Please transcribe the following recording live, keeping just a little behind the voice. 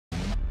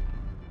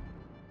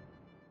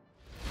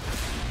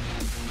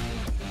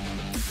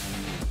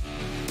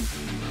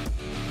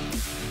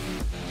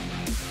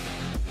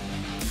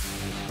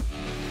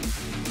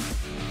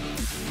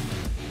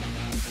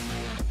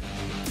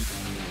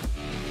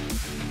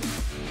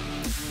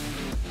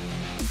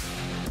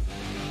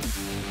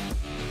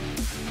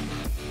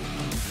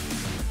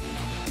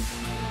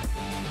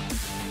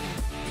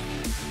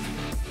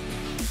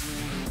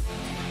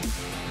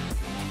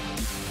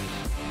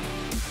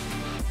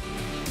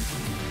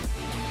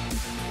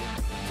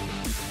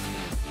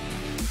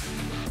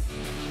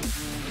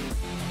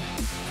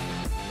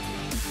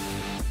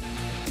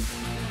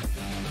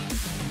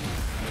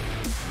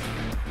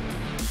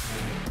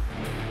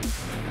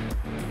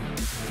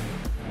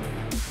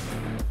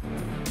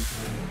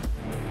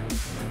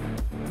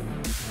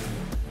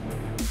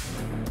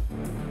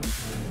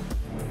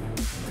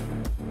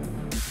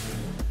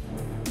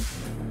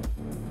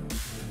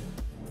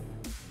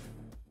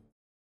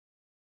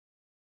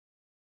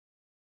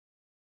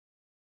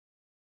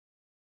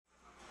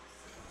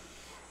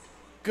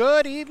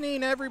Good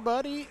evening,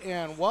 everybody,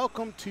 and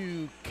welcome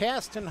to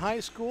Caston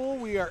High School.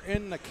 We are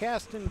in the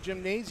Caston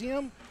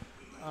Gymnasium,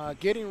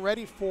 getting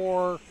ready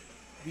for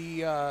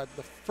the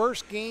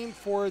first game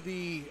for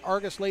the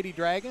Argos Lady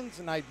Dragons,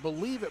 and I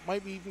believe it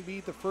might even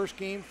be the first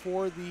game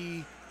for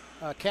the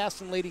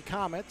Caston Lady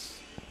Comets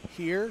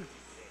here.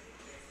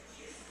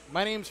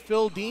 My name's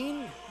Phil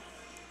Dean,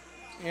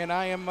 and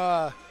I am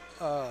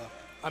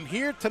I'm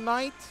here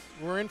tonight.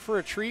 We're in for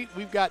a treat.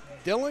 We've got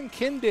Dylan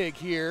Kindig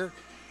here,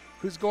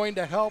 who's going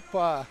to help.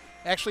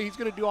 Actually, he's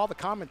going to do all the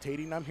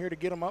commentating. I'm here to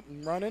get him up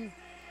and running.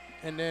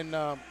 And then,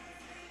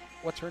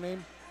 what's her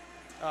name?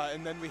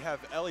 And then we have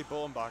Ellie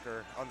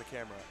Bullenbacher on the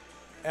camera.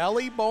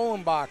 Ellie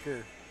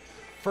Bullenbacher,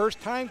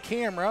 first-time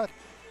camera.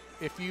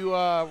 If you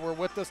were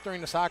with us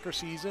during the soccer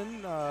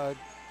season,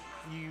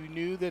 you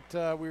knew that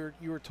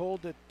you were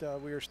told that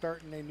we were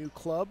starting a new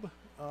club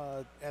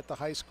at the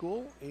high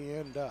school,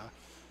 and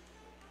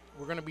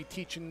we're going to be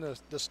teaching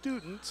the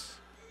students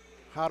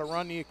how to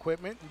run the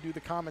equipment and do the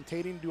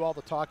commentating, do all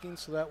the talking,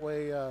 so that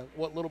way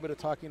what little bit of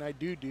talking I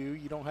do,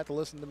 you don't have to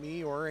listen to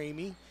me or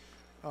Amy.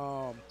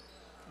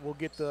 We'll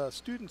get the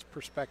students'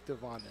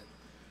 perspective on it.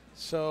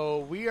 So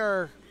we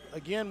are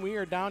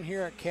down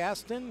here at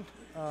Caston,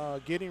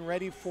 getting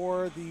ready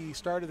for the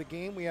start of the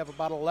game. We have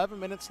about 11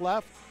 minutes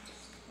left.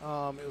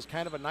 It was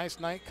kind of a nice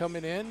night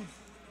coming in.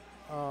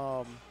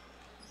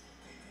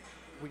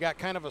 We got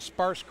kind of a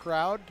sparse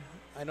crowd.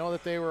 I know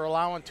that they were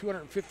allowing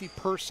 250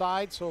 per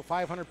side, so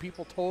 500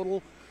 people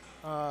total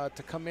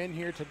to come in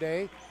here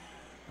today.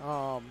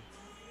 And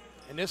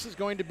this is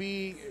going to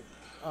be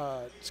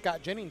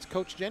Scott Jennings,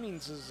 Coach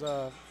Jennings'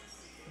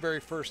 very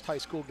first high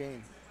school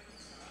game.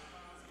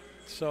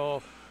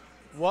 So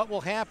what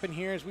will happen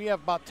here is we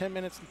have about 10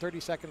 minutes and 30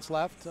 seconds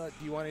left. Do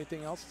you want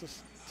anything else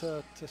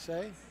to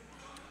say?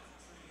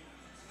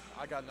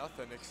 I got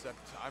nothing except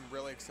I'm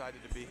really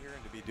excited to be here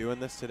and to be doing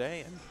this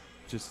today, and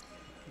just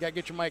You gotta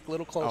get your mic a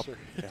little closer.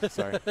 Oh, yeah,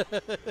 sorry.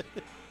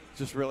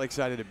 Just really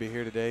excited to be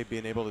here today,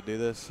 being able to do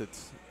this.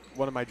 It's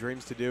one of my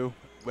dreams to do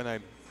when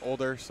I'm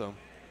older, so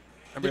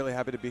I'm really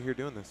happy to be here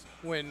doing this.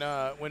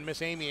 When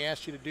Miss Amy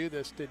asked you to do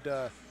this, did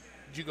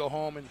you go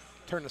home and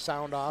turn the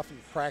sound off and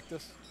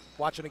practice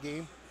watching a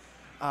game?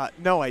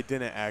 No, I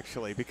didn't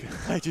actually,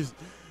 because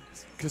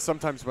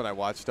sometimes when I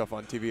watch stuff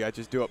on TV, I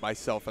just do it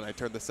myself and I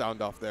turn the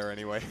sound off there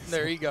anyway.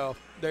 There you go.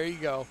 There you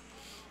go.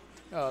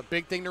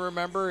 Big thing to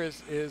remember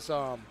is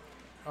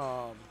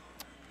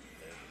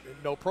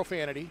no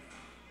profanity.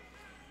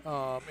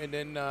 And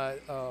then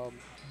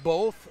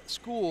both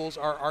schools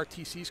are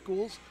RTC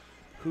schools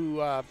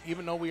who,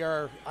 even though we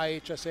are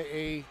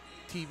IHSAA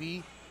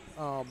TV,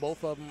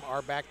 both of them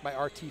are backed by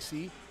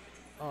RTC.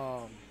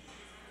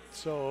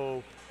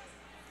 So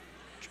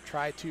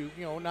try to,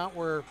 not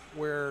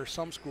where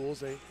some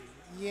schools,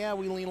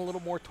 we lean a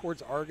little more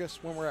towards Argos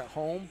when we're at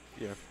home.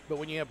 Yeah. But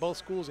when you have both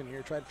schools in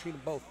here, try to treat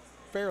them both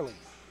fairly.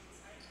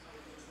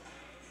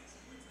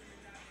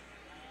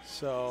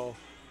 So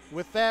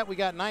with that, we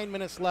got 9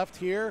 minutes left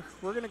here.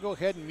 We're going to go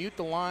ahead and mute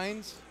the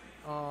lines,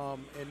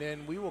 and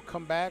then we will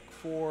come back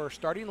for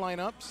starting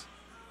lineups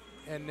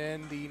and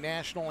then the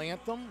national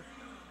anthem.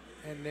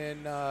 And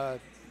then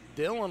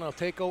Dylan will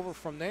take over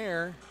from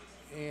there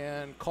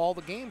and call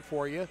the game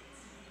for you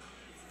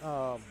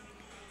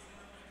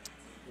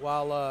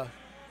while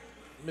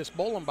Miss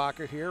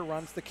Bullenbacher here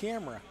runs the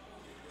camera.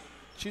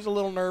 She's a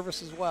little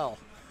nervous as well.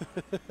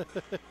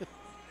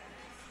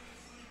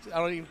 I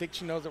don't even think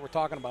she knows that we're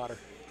talking about her.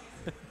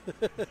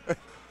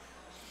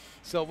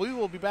 So we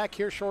will be back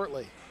here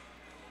shortly.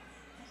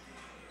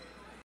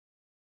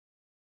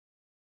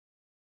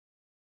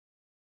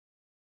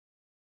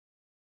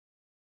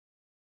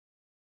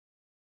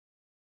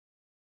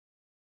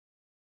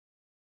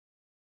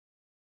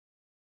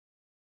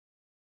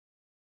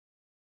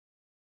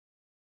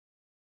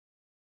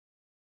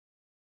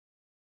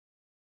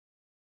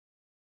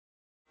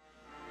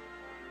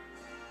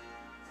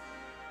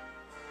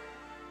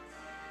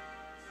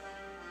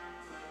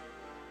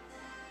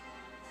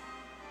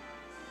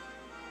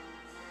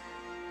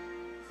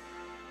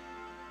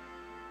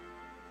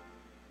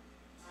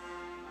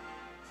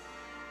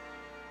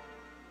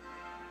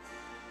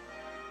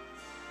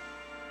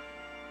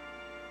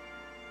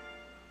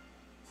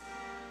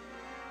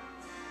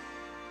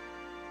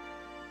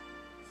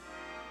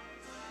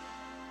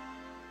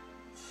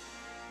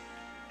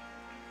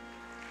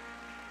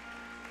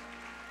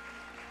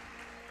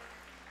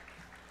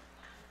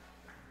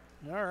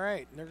 All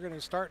right, they're going to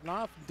start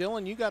off.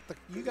 Dylan, you got the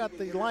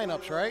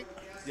lineups, right?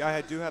 Yeah,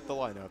 I do have the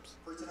lineups.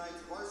 For tonight's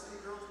varsity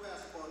girls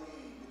basketball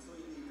game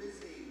between the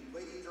visiting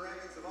Lady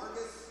Dragons of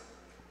Argos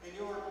and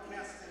your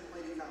Caston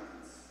Lady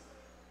Comets.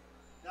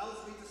 Now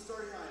let's meet the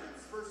starting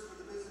lineups. First for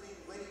the visiting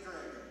Lady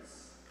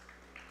Dragons.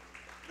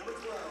 Number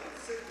 12,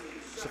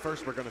 Sydney Shepard. So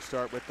first we're going to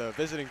start with the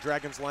visiting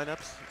Dragons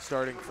lineups.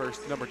 Starting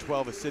first, number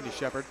 12 is Sydney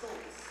Shepard.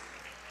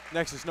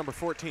 Next is number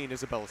 14,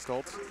 Isabella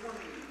Stoltz.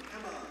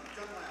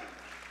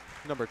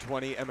 Number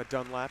 20, Emma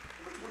Dunlap.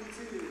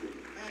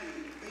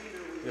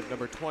 We have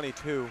number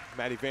 22,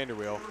 Maddie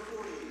Vanderweel.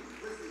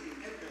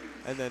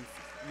 And then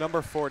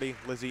number 40,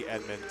 Lizzie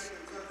Edmonds.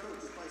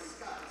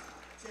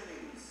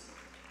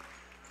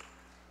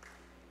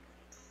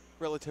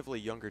 Relatively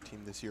younger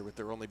team this year with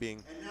there only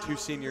being 2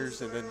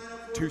 seniors and then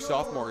 2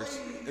 sophomores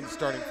in the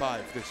starting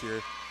 5 this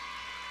year.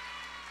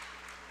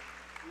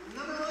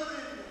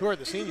 Who are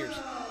the seniors?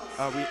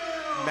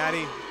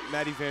 Maddie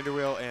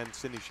Vanderweel and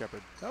Sydney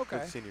Shepard. Okay. Are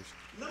the seniors.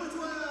 Number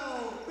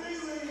 12,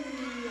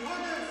 Bailey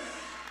Argos.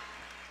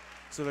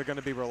 So they're going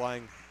to be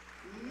relying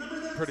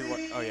pretty well.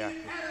 Oh, yeah.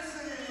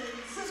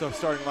 Addison. So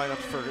starting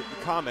lineups for the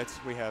Comets,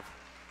 we have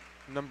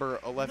number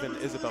 11,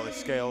 Isabella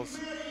Scales.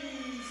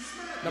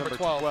 Number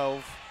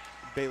 12.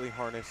 Bailey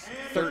Harness.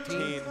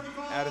 13,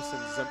 Addison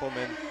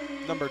Zimpelman.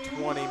 Number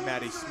 20,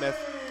 Maddie Smith.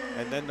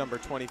 And then number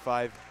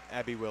 25,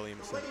 Abby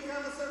Williamson. Lady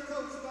Comets are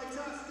coached by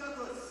Josh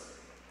Douglas.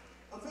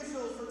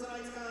 Officials for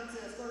tonight's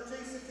contest are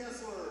Jason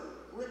Kessler,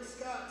 Rick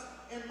Scott,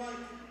 and Mike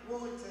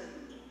Wellington.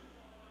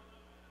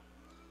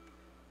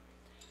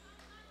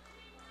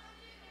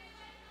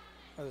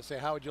 I was going to say,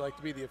 how would you like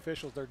to be the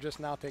officials? They're just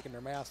now taking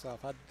their masks off.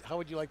 How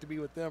would you like to be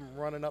with them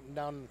running up and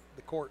down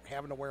the court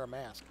having to wear a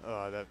mask?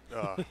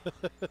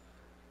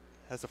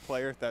 As a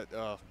player,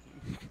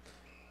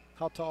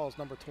 How tall is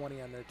number 20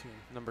 on their team?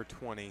 number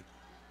 20,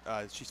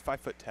 she's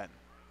 5'10".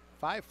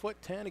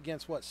 5'10"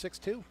 against what,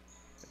 6'2"?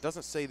 It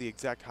doesn't say the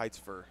exact heights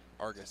for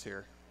Argus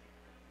here.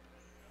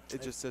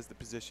 It just says the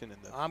position in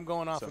the. I'm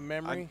going off of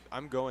memory.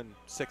 I'm going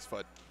 6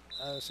 foot.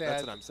 That's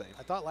what I'm saying.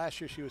 I thought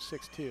last year she was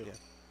 6'2". Yeah.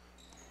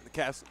 The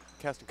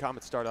Caston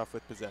Comets start off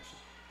with possession.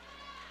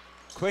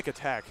 Quick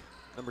attack.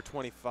 Number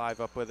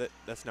 25 up with it.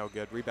 That's no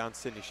good. Rebound,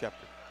 Sydney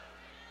Shepard.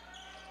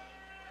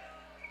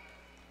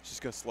 She's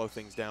going to slow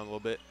things down a little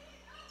bit.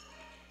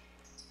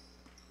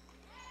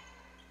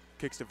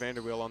 Kicks to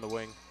Vanderweel on the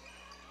wing.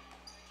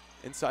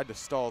 Inside to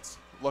Stoltz.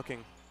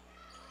 Looking.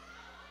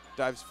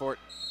 Dives for it.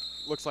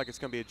 Looks like it's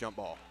going to be a jump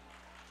ball.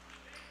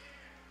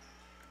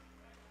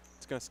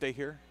 It's going to stay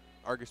here.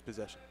 Argus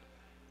possession.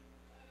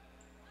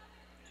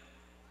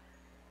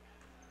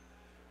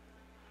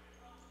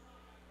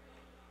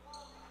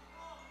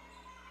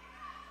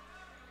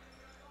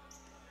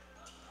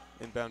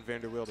 Inbound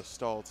Vanderweel to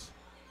Stoltz.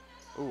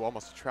 Ooh,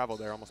 almost a travel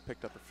there. Almost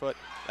picked up her foot.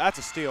 That's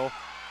a steal.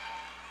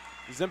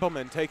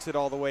 Zimpelman takes it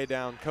all the way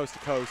down coast to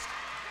coast.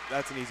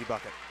 That's an easy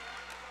bucket.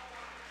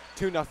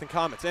 2-0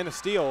 Comets and a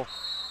steal.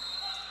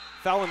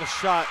 Foul in the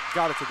shot.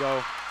 Got it to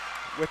go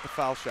with the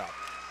foul shot.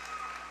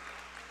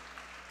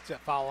 Is that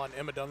foul on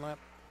Emma Dunlap?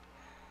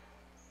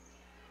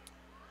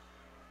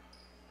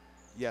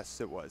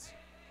 Yes, it was.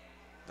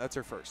 That's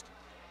her first.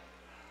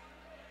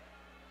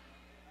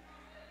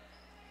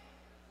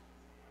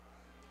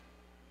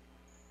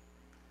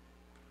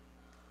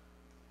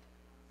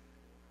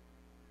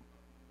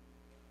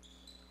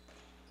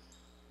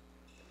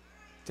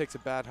 Takes a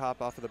bad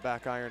hop off of the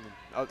back iron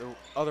and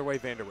other way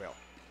Vanderweel.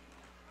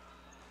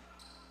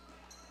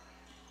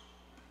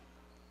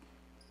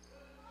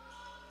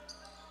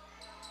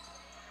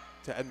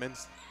 To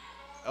Edmonds.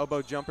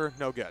 Elbow jumper,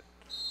 no good.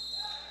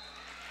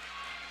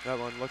 That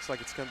one looks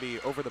like it's going to be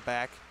over the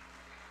back.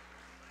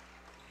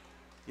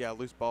 Yeah,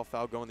 loose ball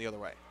foul going the other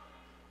way.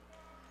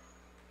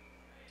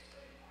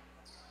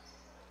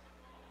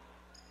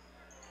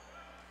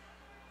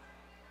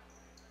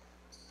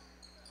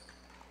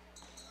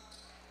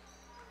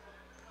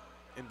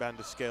 Inbound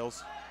to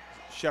Scales.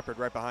 Shepard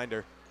right behind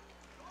her.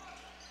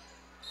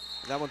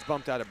 And that one's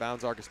bumped out of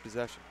bounds, Argus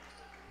possession.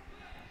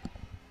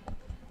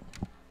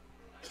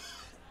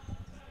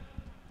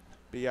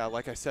 But yeah,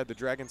 like I said, the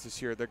Dragons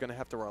this year, they're going to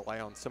have to rely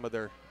on some of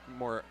their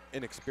more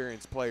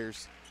inexperienced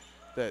players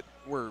that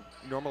were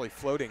normally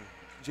floating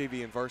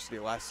JV and varsity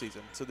last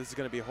season. So this is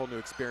going to be a whole new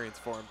experience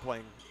for them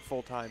playing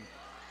full-time.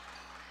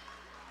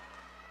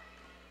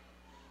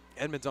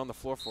 Edmonds on the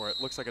floor for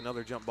it. Looks like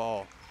another jump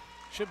ball.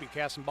 Should be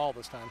Caston ball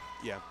this time.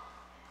 Yeah.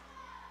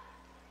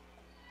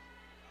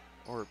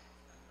 Or,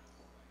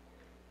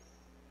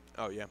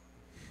 oh yeah,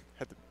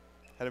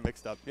 had it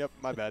mixed up. Yep,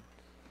 my bad.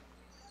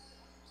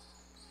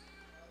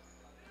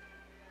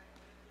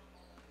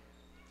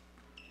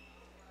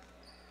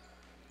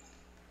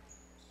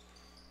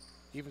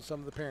 Even some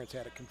of the parents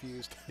had it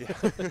confused. Yeah.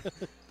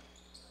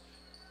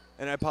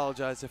 And I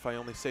apologize if I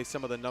only say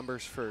some of the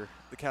numbers for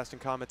the Caston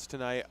Comets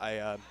tonight.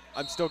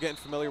 I'm still getting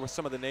familiar with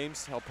some of the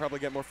names. I'll probably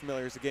get more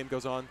familiar as the game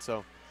goes on.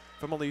 So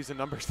if I'm only using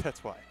numbers,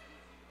 that's why.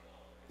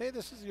 Hey,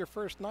 this is your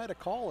first night of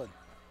calling.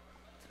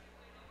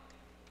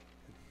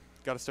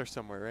 Got to start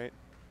somewhere, right?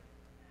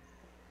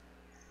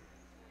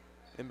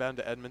 Inbound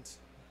to Edmonds,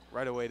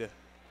 right away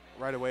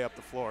up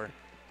the floor.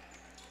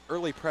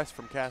 Early press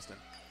from Caston.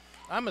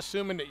 I'm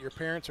assuming that your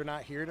parents are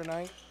not here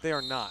tonight. They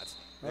are not.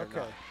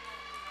 Okay.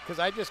 Because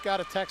I just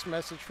got a text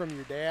message from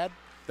your dad.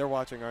 They're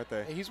watching, aren't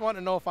they? He's wanting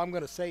to know if I'm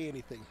going to say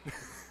anything.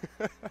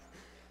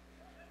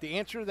 The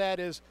answer to that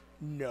is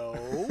no.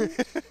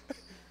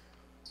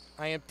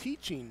 I am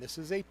teaching. This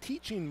is a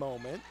teaching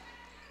moment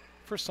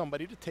for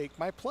somebody to take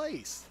my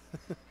place.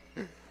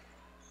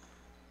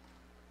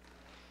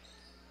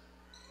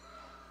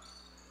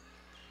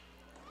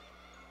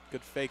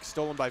 Good fake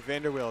stolen by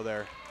Vanderweel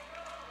there.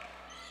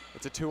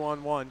 It's a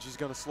 2-on-1. She's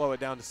going to slow it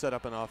down to set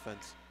up an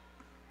offense.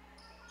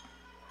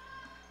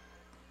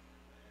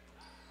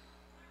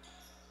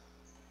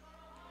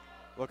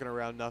 Looking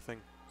around,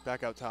 nothing.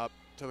 Back out top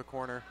to the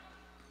corner.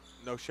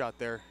 No shot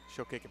there.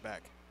 She'll kick it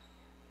back.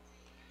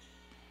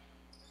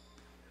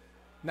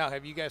 Now,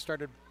 have you guys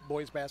started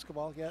boys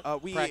basketball yet?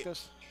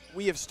 Practice?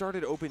 We have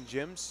started open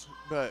gyms,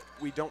 but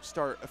we don't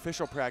start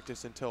official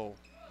practice until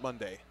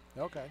Monday.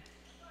 Okay.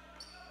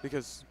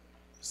 Because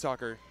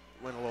soccer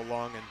went a little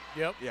long and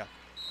Yep. yeah.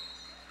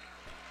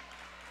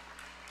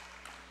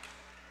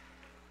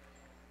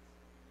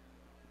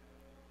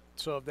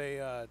 So have they,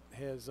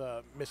 has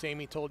Miss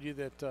Amy told you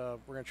that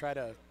we're going to try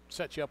to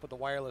set you up with a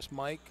wireless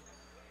mic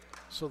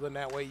so then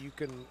that way you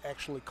can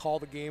actually call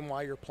the game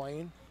while you're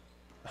playing?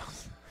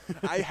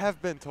 I have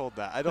been told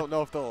that. I don't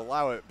know if they'll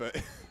allow it, but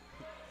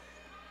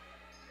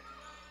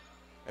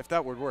if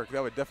that would work,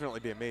 that would definitely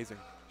be amazing.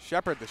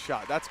 Shepard the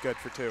shot. That's good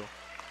for 2.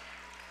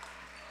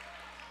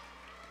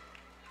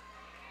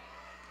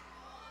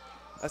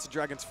 That's the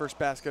Dragons' first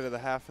basket of the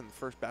half and the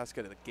first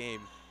basket of the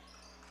game.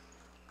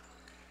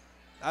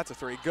 That's a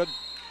 3. Good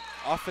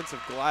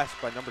offensive glass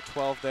by number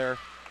 12 there.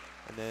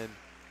 And then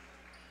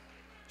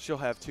she'll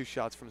have 2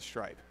 shots from the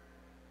stripe.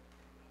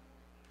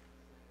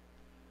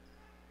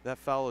 That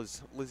foul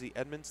is Lizzie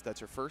Edmonds. That's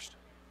her first.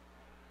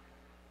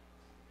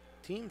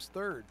 Team's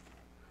third.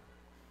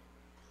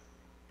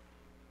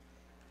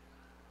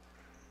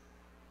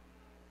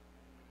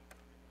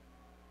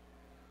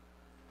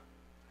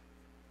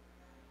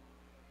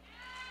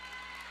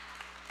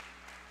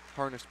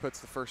 Harness puts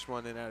the first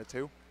one in out of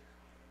 2.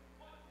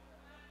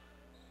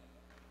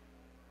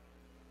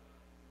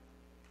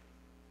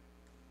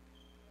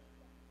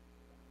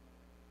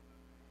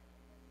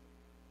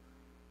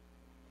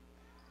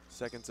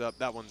 Seconds up.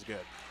 That one's good.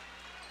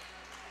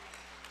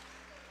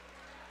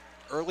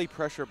 Early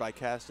pressure by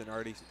Caston,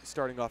 already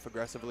starting off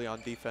aggressively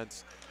on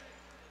defense.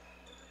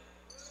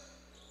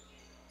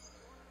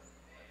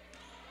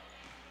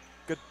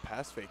 Good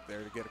pass fake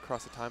there to get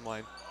across the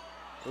timeline.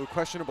 Ooh,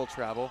 questionable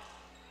travel.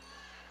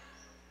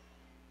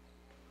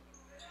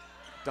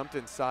 Dumped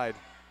inside.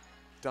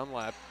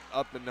 Dunlap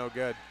up but no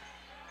good.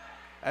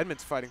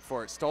 Edmonds fighting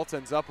for it. Stoltz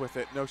ends up with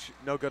it.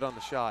 No good on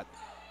the shot.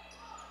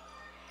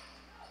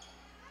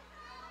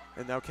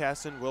 And now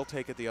Caston will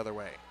take it the other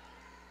way.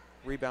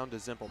 Rebound to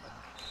Zimpelman.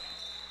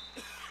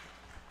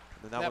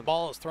 And that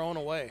ball is thrown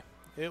away.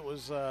 It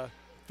was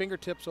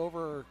fingertips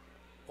over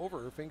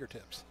her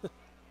fingertips.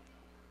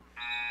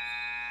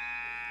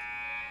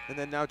 And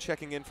then now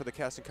checking in for the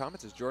Caston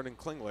Comets is Jordan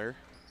Klingler.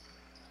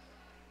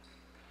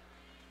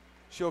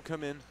 She'll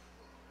come in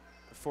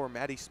for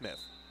Maddie Smith.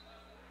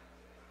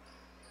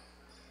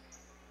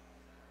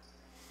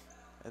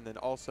 And then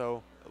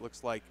also, it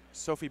looks like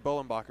Sophie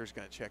Bollenbacher is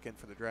going to check in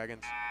for the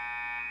Dragons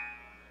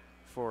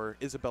for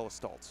Isabella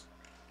Stoltz.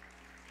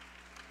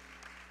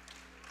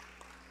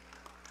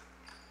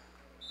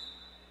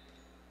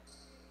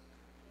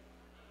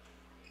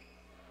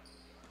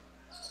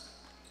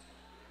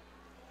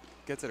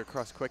 Gets it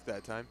across quick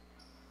that time.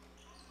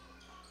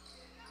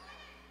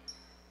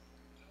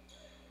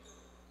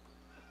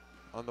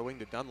 On the wing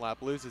to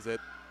Dunlap, loses it.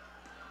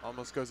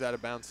 Almost goes out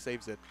of bounds,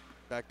 saves it.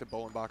 Back to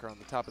Bollenbacher on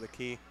the top of the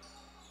key.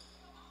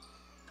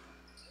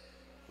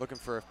 Looking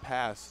for a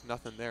pass,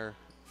 nothing there.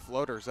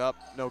 Floater's up,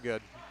 no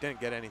good. Didn't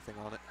get anything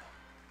on it.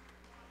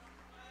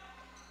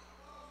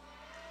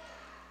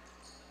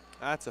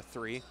 That's a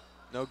 3,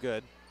 no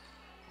good.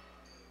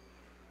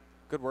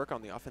 Good work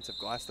on the offensive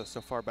glass though so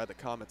far by the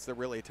Comets. They're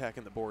really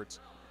attacking the boards.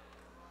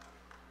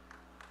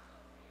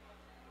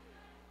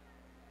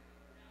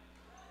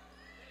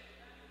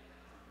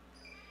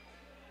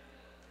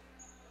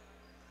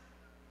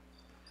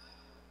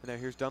 And now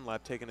here's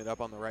Dunlap taking it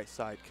up on the right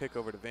side. Kick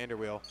over to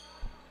Vanderweel.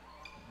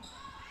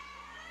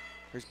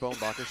 Here's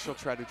Bollenbacher. She'll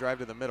try to drive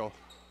to the middle,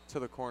 to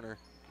the corner.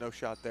 No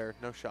shot there.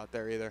 No shot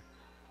there either.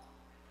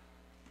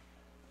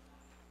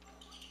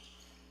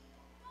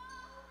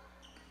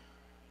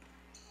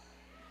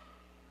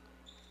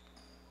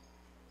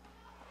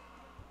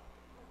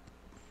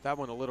 That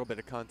one a little bit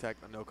of contact,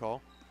 but no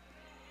call.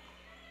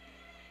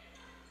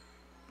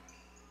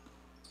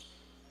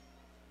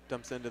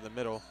 Dumps into the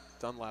middle.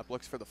 Dunlap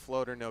looks for the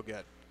floater, no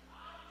good.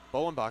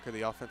 Bollenbacher,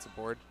 the offensive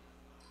board.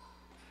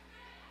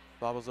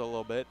 Bobbles a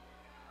little bit.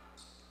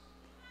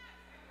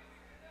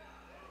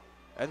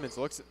 Edmonds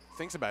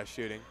thinks about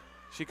shooting.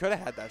 She could have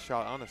had that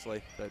shot,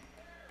 honestly, but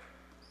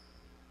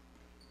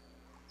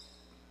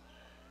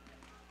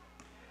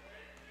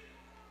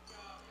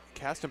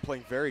Caston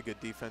playing very good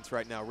defense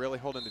right now, really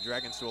holding the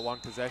Dragons to a long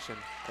possession.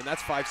 And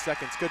that's 5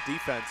 seconds. Good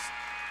defense.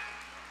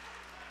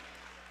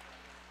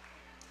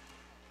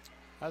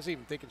 I was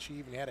even thinking she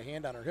even had a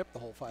hand on her hip the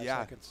whole 5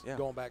 seconds,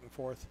 going back and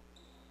forth.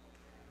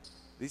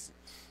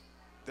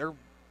 Their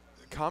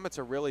Comets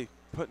are really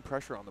putting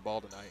pressure on the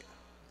ball tonight.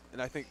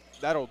 And I think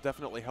that'll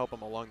definitely help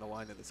them along the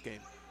line of this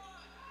game.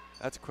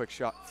 That's a quick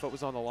shot. Foot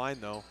was on the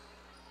line, though.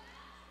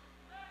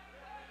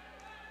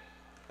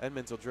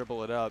 Edmonds will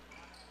dribble it up.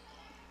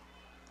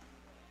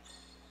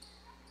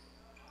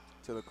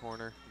 To the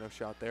corner. No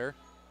shot there.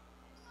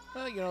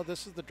 Well, you know,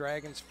 this is the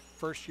Dragons'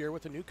 first year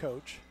with a new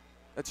coach.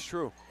 That's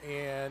true.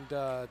 And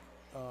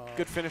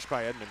Good finish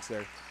by Edmonds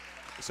there.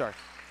 Sorry.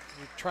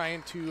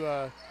 Trying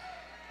to,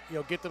 you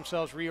know, get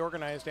themselves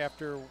reorganized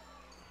after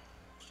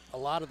a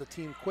lot of the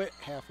team quit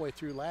halfway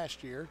through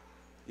last year.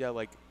 Yeah,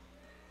 like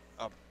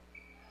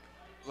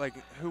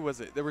who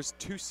was it? There was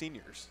 2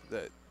 seniors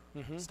that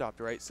stopped,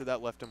 right? So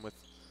that left them with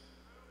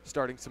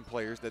starting some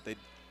players that they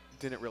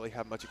didn't really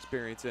have much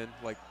experience in.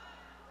 Like,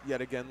 yet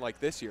again, like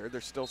this year,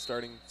 they're still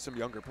starting some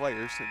younger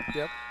players. And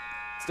Yep.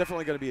 it's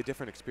definitely going to be a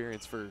different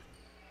experience for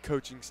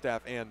coaching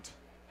staff and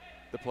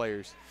the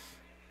players.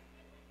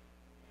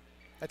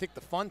 I think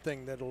the fun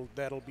thing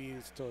that'll be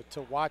is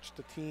to watch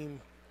the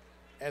team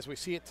as we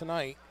see it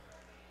tonight,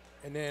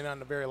 and then on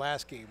the very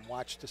last game,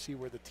 watch to see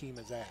where the team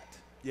is at.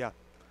 Yeah.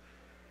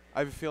 I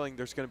have a feeling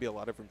there's going to be a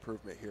lot of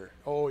improvement here.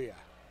 Oh, yeah.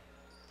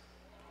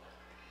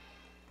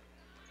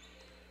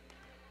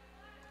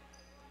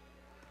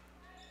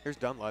 Here's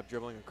Dunlap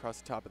dribbling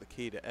across the top of the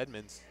key to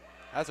Edmonds.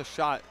 Has a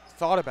shot,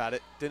 thought about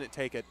it, didn't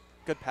take it.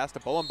 Good pass to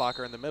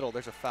Bullenbacher in the middle.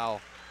 There's a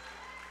foul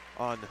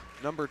on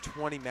number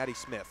 20, Maddie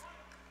Smith.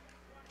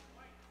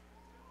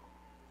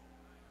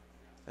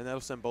 And that'll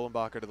send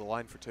Bullenbacher to the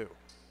line for 2.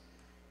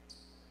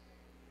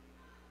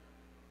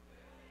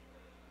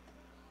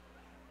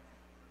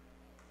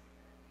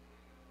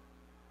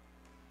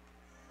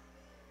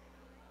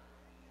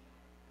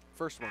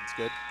 First one's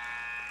good.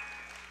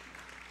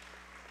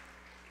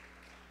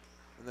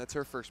 And that's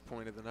her first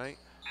point of the night.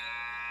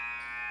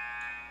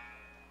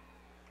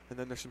 And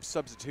then there's some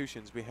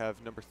substitutions. We have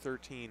number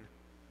 13,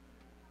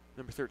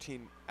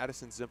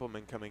 Addison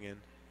Zimpelman coming in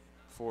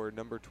for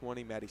number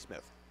 20, Maddie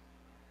Smith.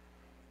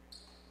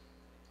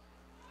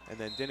 And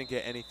then didn't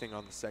get anything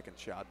on the second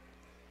shot.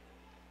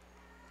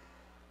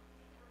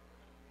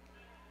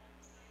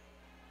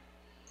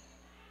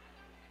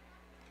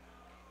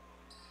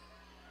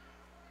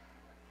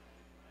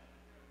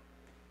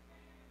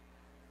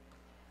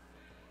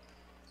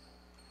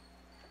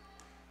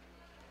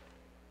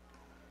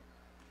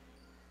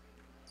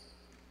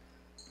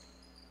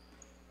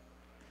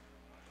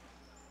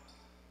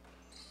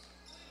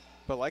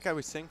 But like I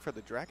was saying for the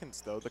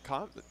Dragons, though, the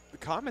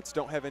Comets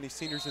don't have any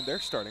seniors in their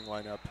starting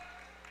lineup.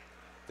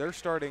 They're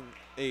starting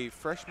a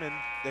freshman.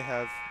 They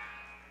have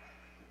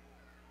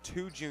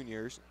 2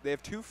 juniors. They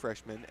have 2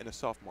 freshmen and a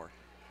sophomore.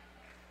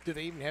 Do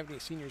they even have any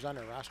seniors on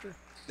their roster?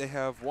 They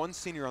have 1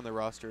 senior on their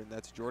roster, and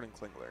that's Jordan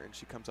Klingler, and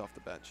she comes off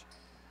the bench.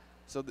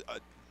 So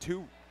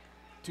 2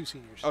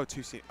 seniors. Oh,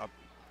 2 seniors.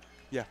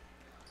 Yeah.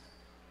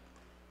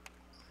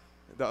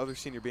 The other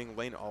senior being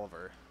Lane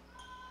Oliver.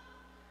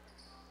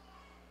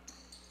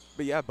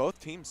 But yeah, both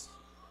teams,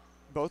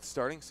 both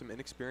starting some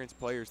inexperienced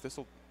players. This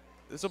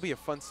will be a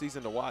fun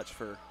season to watch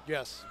for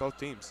both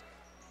teams.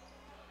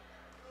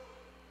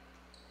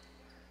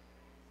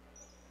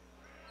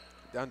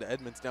 Down to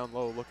Edmonds down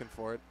low looking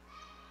for it.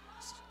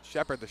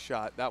 Shepard the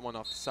shot. That one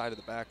off the side of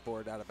the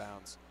backboard out of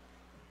bounds.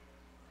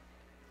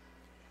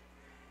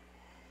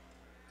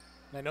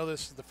 And I know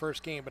this is the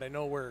first game, but I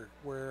know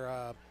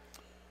where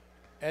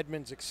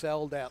Edmonds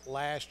excelled at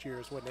last year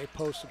is when they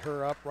posted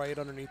her up right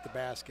underneath the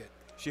basket.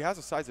 She has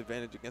a size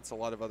advantage against a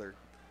lot of other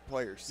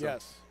players. So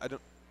yes.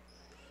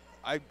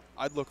 I'd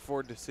look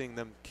forward to seeing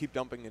them keep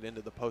dumping it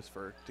into the post for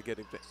her to get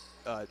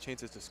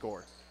chances to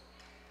score.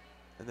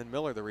 And then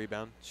Miller the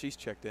rebound. She's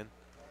checked in.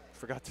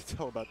 Forgot to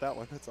tell about that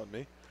one. That's on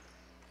me.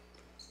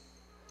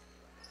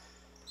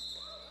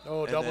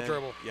 Oh, and double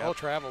dribble. Yep. All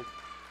traveled.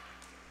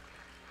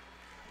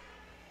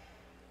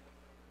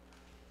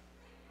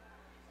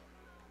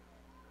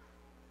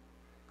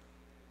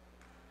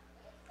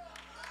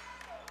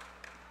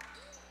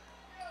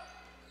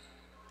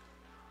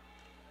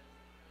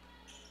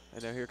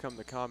 And now here come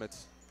the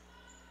Comets.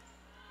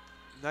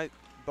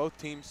 Both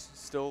teams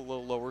still a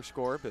little lower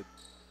score, but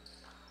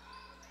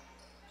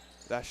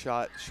that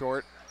shot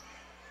short.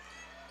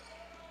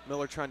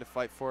 Miller trying to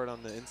fight for it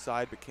on the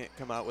inside, but can't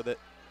come out with it.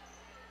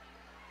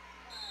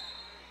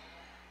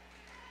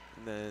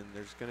 And then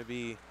there's going to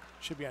be...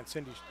 Should be on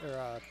Cindy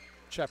or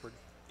Shepard.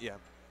 Yeah.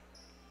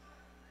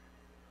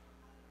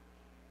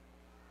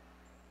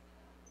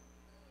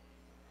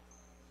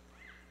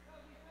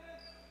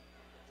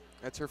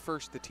 That's her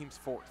first, the team's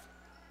 4th.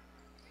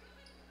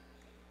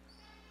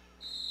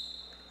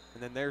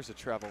 And then there's a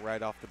travel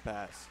right off the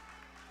pass.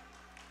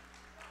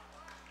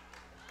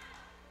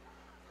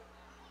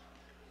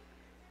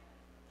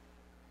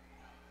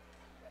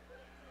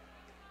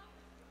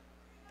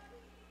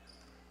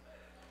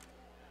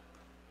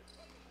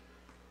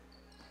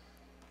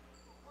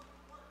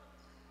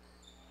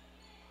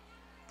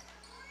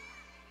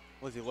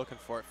 What is he looking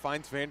for? It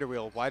finds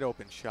Vanderweel, wide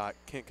open shot,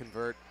 can't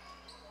convert.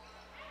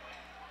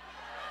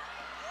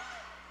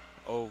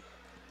 Oh,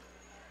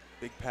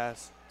 big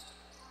pass.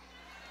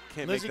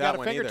 Can't Lizzie make that got a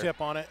one fingertip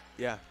either. on it.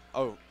 Yeah.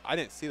 Oh, I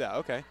didn't see that.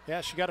 Okay.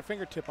 Yeah, she got a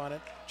fingertip on it.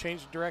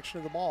 Changed the direction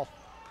of the ball.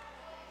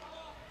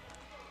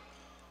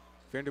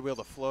 Vanderweel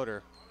the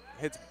floater.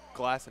 Hits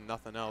glass and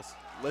nothing else.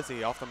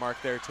 Lizzie off the mark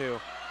there too.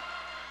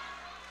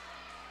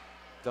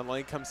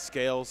 Dunlane comes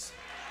Scales.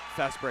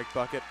 Fast break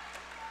bucket.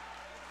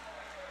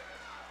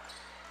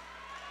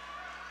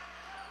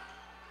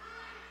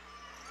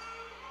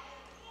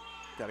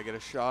 Got to get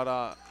a shot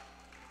on.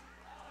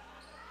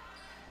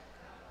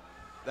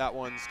 That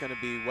one's going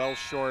to be well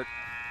short.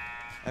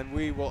 And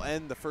we will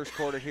end the first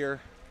quarter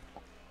here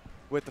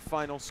with the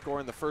final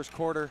score in the first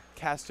quarter.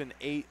 Caston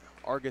 8,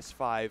 Argos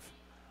 5.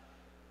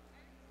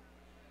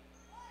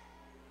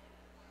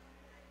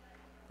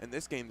 In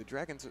this game, the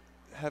Dragons are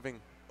having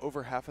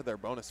over half of their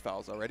bonus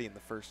fouls already in the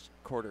first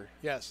quarter.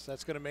 Yes,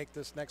 that's going to make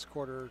this next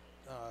quarter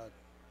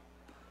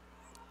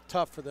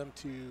tough for them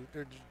to.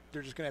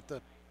 They're just going to have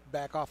to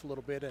back off a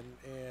little bit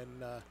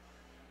and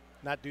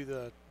not do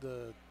the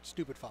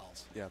stupid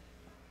fouls. Yeah.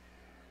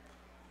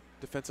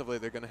 Defensively,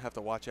 they're going to have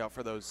to watch out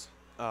for those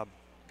the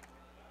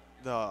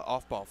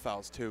off-ball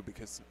fouls too,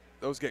 because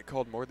those get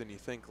called more than you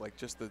think. Like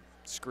just the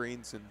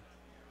screens and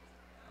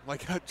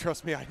like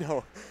trust me, I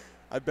know.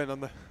 I've been on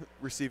the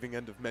receiving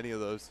end of many of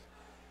those.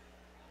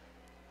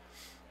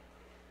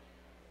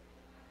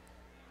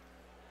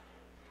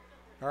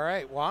 All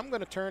right. Well, I'm going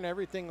to turn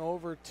everything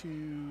over to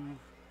you.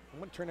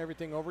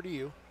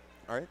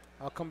 All right.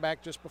 I'll come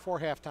back just before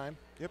halftime.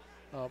 Yep.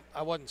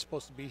 I wasn't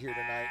supposed to be here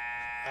tonight.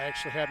 I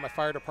actually had my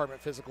fire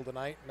department physical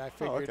tonight, and I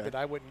figured that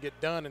I wouldn't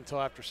get done until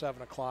after 7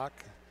 o'clock.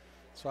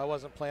 So I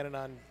wasn't planning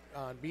on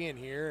being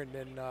here. And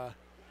then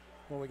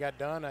when we got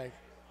done, I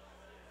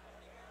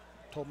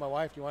told my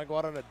wife, "You want to go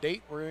out on a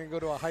date? We're going to go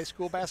to a high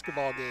school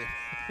basketball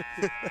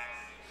game."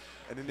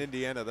 And in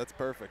Indiana, that's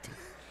perfect.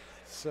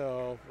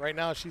 So right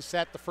now she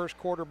sat the first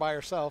quarter by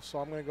herself, so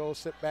I'm going to go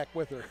sit back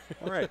with her.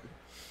 All right.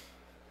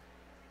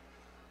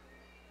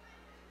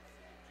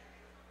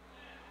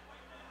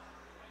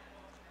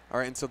 All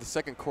right, and so the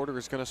second quarter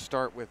is going to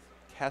start with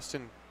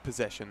Caston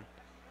possession.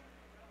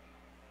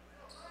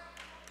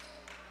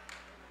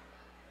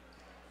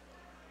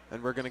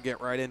 And we're going to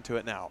get right into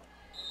it now.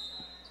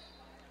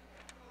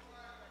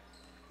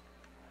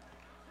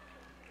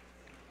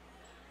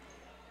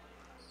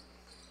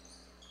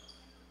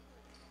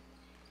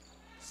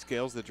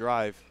 Scales the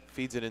drive,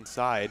 feeds it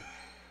inside.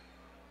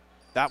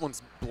 That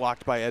one's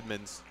blocked by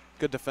Edmonds.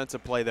 Good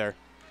defensive play there.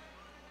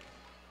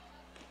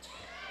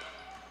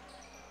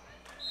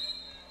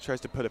 Tries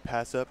to put a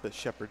pass up, but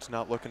Shepard's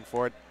not looking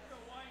for it.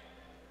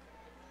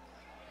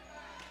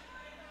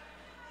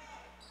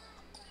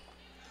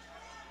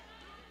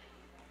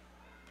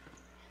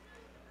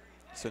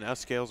 So now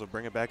Scales will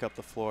bring it back up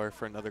the floor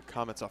for another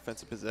Comets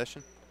offensive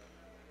possession.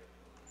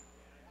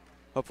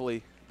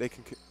 Hopefully they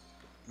can,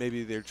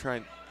 maybe they're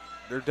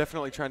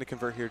definitely trying to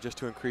convert here just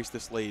to increase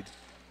this lead.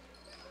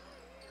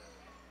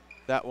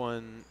 That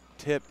one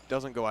tip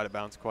doesn't go out of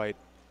bounds quite.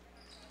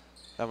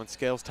 That one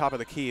Scales top of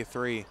the key,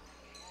 3.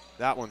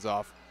 That one's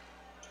off.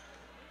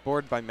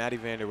 Board by Maddie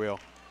Vanderweel.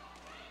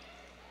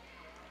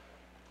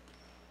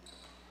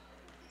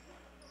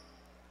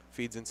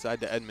 Feeds inside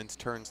to Edmonds,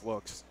 turns,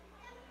 looks.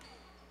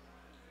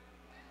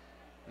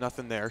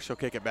 Nothing there, she'll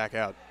kick it back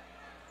out.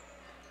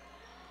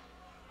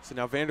 So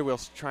now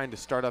Vanderweel's trying to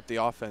start up the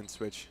offense,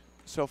 which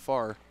so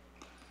far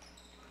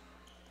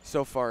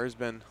has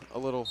been a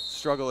little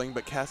struggling,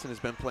 but Caston has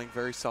been playing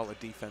very solid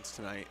defense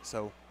tonight.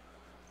 So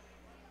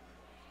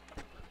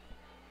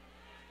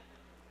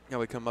now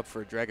we come up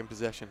for a Dragon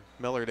possession.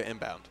 Miller to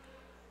inbound.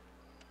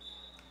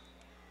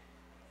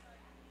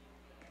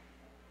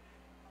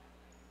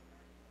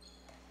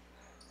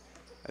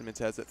 Edmonds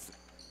has it.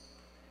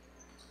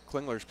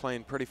 Klingler's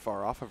playing pretty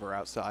far off of her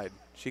outside.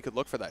 She could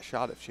look for that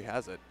shot if she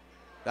has it.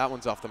 That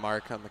one's off the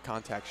mark on the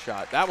contact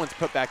shot. That one's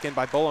put back in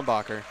by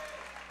Bollenbacher.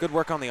 Good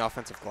work on the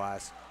offensive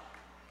glass.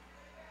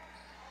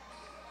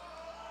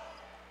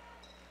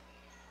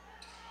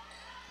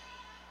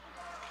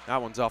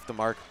 That one's off the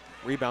mark.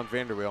 Rebound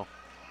Vanderweel.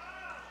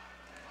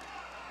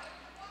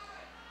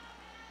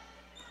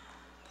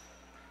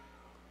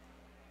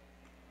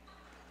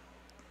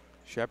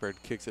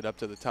 Shepard kicks it up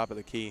to the top of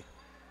the key.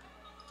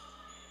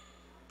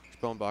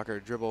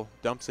 Bollenbacher dribble,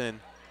 dumps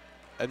in.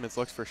 Edmonds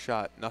looks for a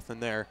shot.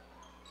 Nothing there.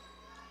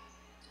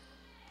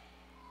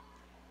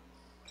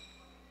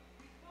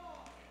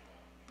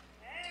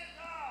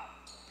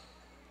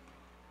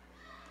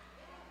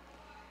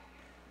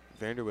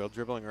 Vanderweel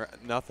dribbling,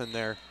 nothing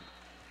there.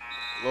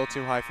 A little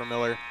too high for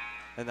Miller,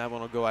 and that one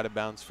will go out of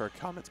bounds for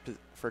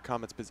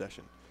Comets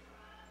possession.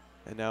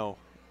 And now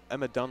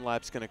Emma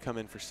Dunlap's going to come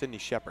in for Sydney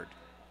Shepard.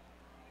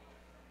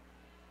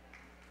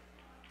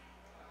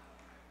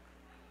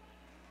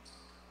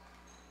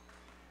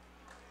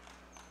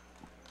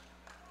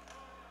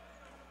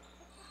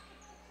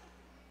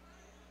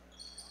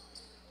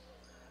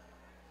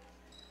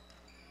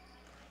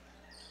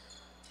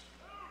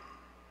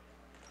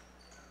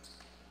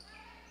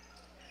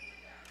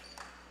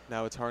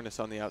 Now it's Harness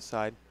on the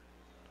outside.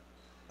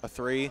 A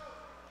 3.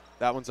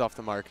 That one's off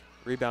the mark.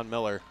 Rebound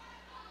Miller.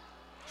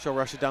 She'll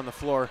rush it down the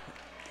floor.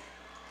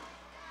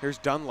 Here's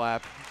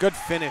Dunlap. Good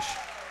finish.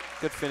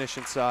 Good finish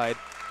inside.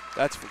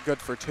 That's good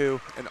for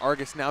 2. And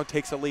Argos now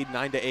takes a lead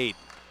 9-8.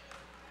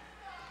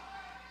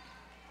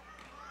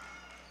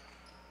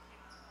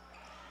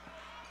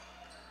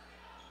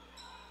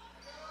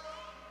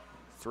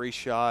 Three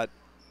shot.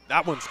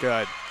 That one's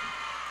good.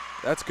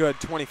 That's good.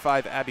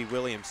 25, Abby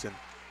Williamson.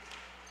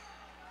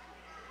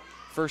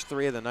 First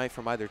 3 of the night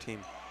from either team.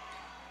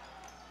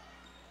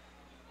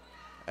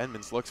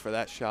 Edmonds looks for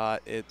that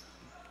shot. It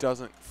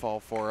doesn't fall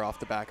for her off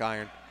the back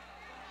iron.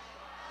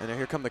 And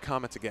here come the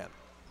Comets again.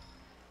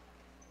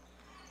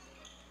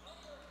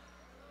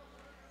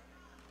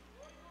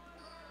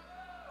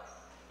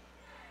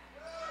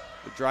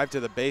 The drive to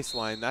the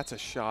baseline, that's a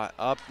shot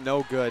up,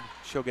 no good.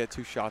 She'll get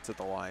 2 shots at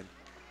the line.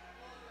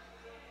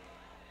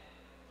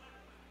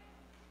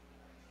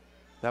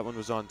 That one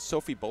was on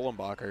Sophie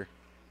Bullenbacher,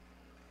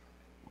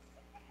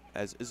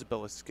 as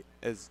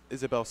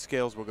Isabel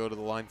Scales will go to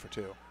the line for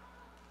 2.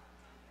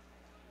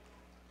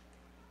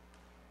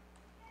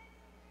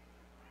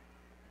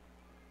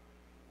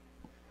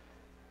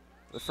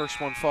 The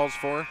first one falls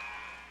for her,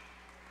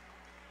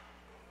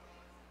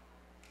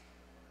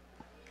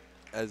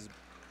 as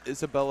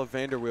Isabella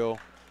Vanderweel,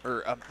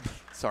 or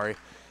sorry,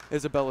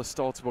 Isabella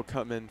Stoltz will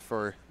come in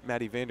for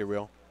Maddie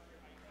Vanderweel.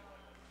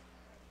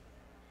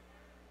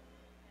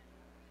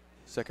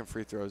 Second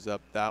free throw's up.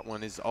 That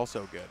one is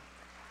also good.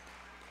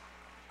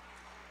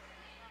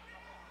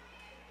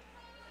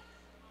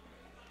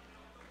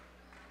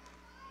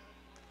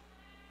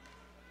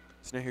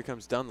 So now here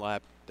comes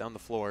Dunlap down the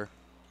floor.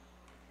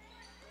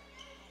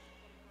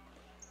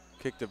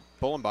 Kick to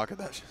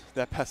Bullenbacher.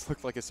 That pass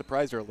looked like it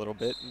surprised her a little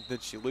bit, and then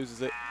she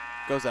loses it,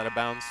 goes out of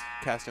bounds.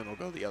 Caston will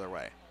go the other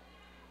way.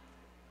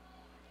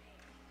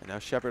 And now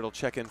Shepard will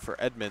check in for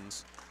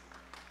Edmonds.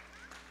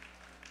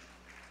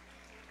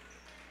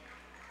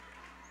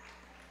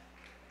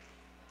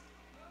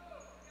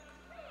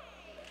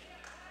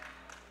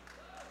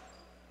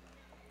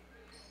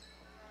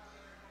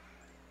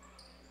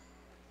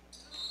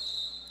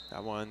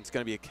 That one's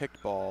going to be a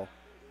kicked ball.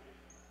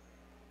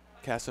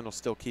 Caston will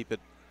still keep it.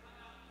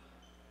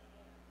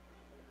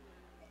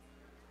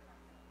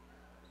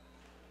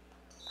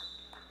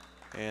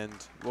 And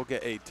we'll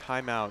get a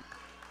timeout,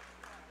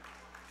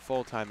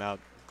 full timeout.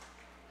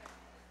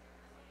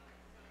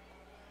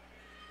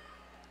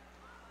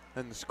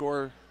 And the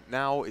score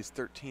now is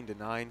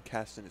 13-9.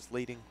 Caston is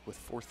leading with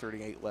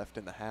 4:38 left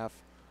in the half.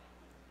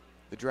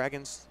 The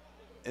Dragons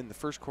in the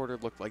first quarter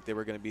looked like they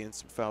were going to be in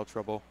some foul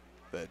trouble,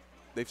 but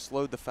they've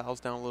slowed the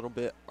fouls down a little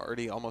bit,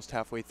 already almost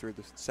halfway through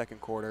the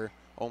second quarter,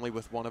 only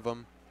with one of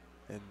them,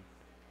 and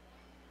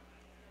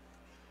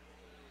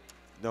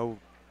no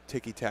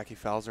ticky-tacky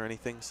fouls or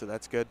anything, so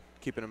that's good,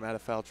 keeping them out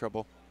of foul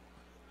trouble.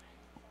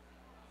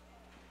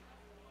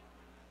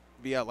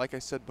 But yeah, like I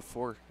said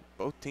before,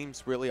 both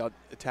teams really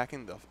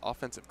attacking the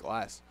offensive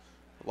glass.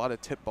 A lot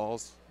of tip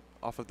balls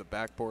off of the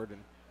backboard,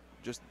 and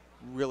just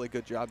really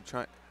good job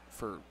trying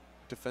for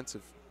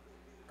defensive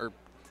or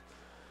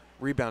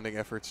rebounding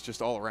efforts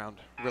just all around.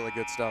 Really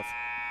good stuff.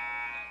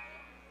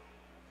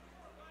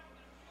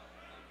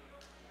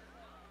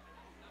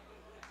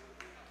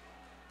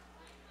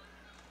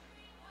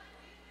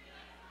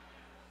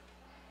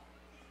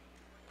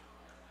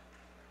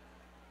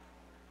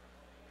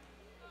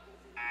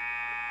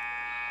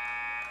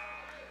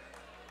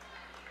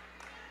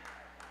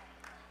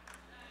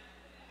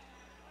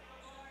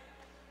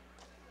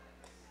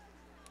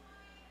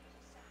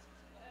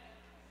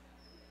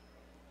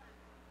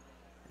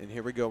 And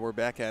here we go, we're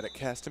back at it.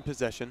 Caston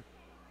possession.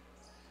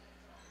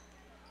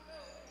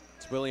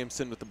 It's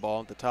Williamson with the ball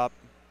at the top.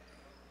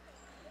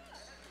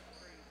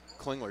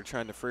 Klingler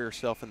trying to free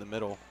herself in the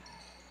middle.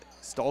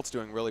 Stoltz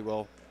doing really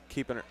well,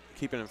 keeping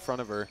in front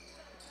of her.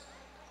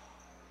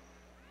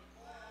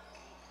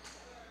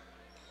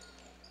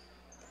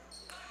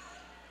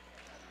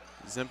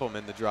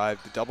 Zimpelman the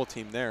drive, the double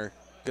team there.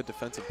 Good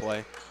defensive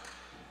play.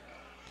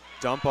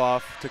 Dump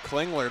off to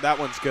Klingler. That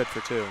one's good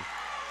for 2.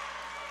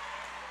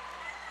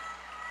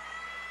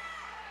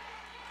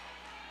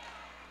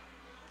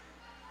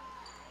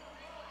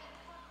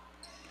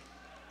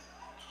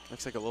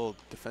 Looks like a little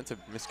defensive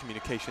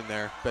miscommunication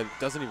there, but it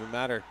doesn't even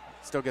matter.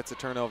 Still gets a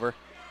turnover.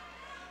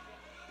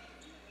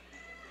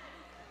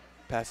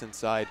 Pass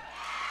inside.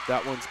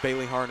 That one's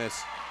Bailey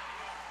Harness.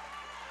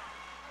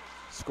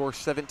 Score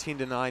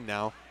 17-9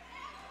 now.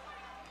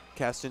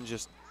 Caston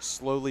just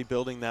slowly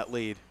building that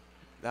lead.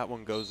 That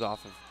one goes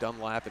off of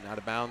Dunlap and out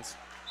of bounds.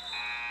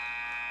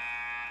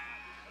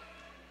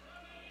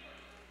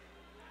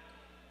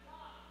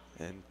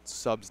 And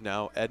subs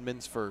now.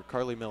 Edmonds for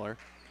Carly Miller.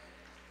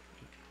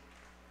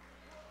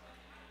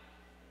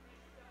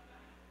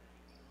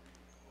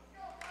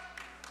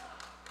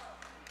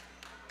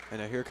 And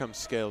now here comes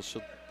Scales.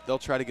 They'll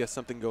try to get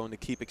something going to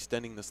keep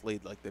extending this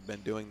lead like they've been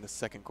doing this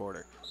second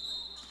quarter.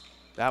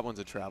 That one's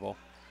a travel.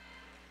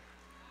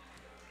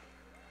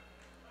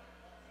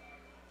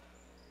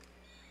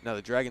 Now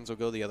the Dragons will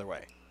go the other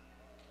way.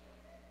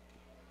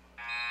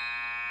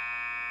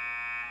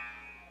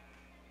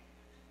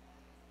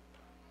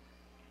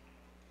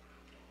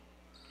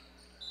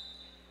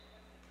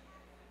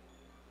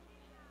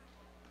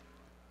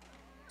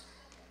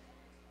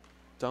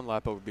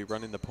 Dunlap will be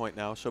running the point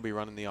now. She'll be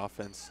running the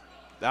offense.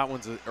 That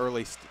one's an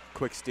early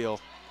quick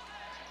steal.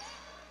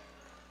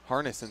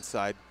 Harness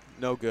inside,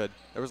 no good.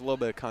 There was a little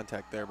bit of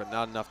contact there, but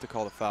not enough to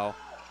call the foul.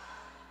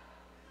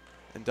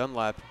 And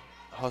Dunlap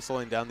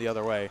hustling down the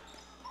other way.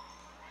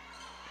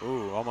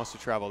 Ooh, almost a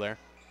travel there.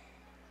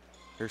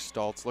 Here's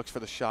Stoltz, looks for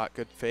the shot,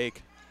 good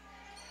fake.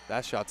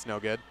 That shot's no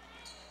good.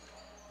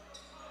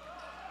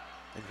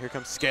 And here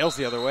comes Scales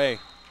the other way.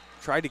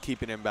 Tried to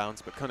keep it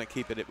inbounds, but couldn't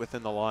keep it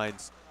within the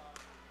lines.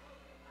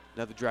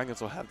 Now the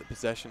Dragons will have the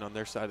possession on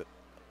their side,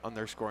 on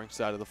their scoring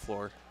side of the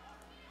floor.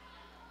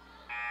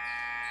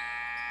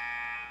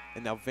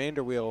 And now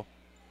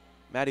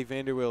Maddie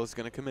Vanderweel is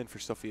going to come in for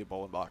Sophia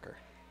Bollenbacher.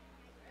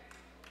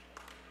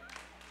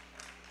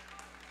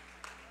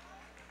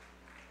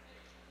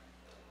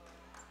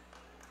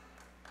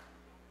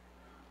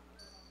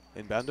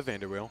 Inbound to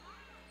Vanderweel.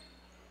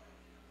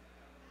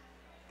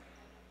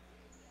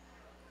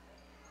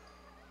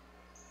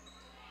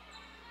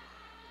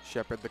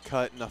 Shepard the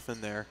cut,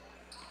 nothing there.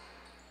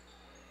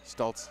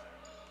 Stoltz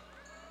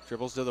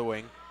dribbles to the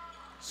wing.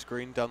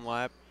 Screen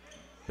Dunlap.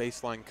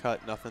 Baseline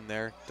cut, nothing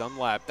there.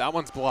 Dunlap, that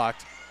one's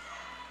blocked.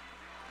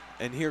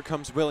 And here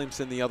comes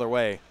Williamson the other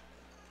way.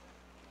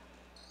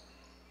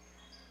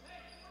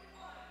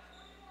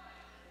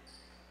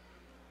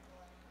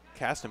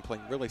 Caston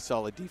playing really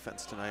solid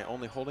defense tonight,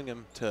 only holding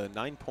him to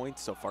 9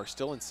 points so far,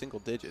 still in single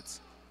digits.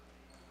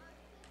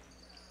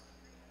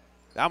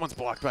 That one's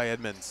blocked by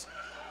Edmonds.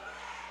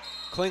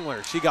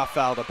 Klingler, she got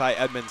fouled up by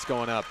Edmonds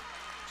going up.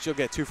 She'll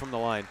get 2 from the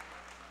line.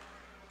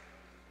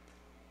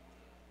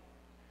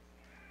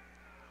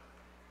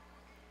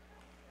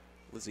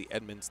 Lizzie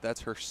Edmonds, that's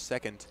her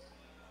second,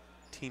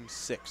 team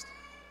 6th.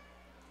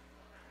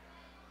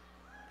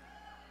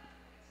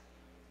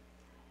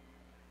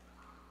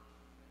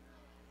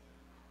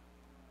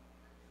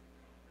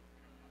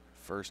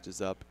 First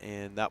is up,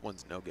 and that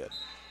one's no good.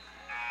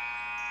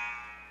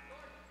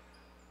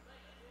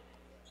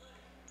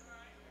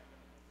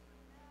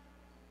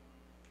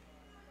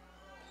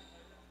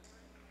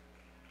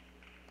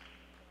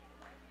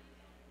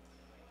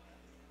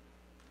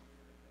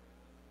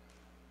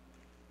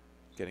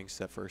 Getting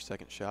set for a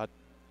second shot.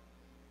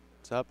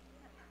 It's up.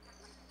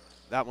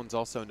 That one's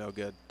also no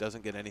good.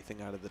 Doesn't get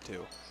anything out of the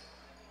 2.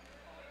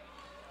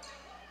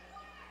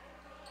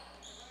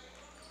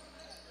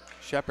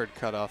 Shepard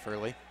cut off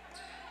early.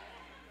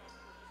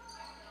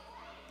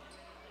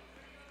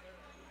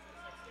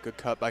 Good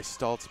cut by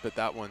Stoltz, but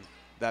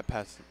that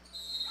pass.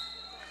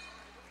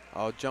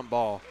 Oh, jump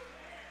ball.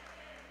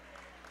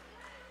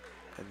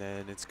 And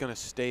then it's going to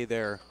stay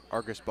there,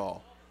 Argos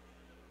ball.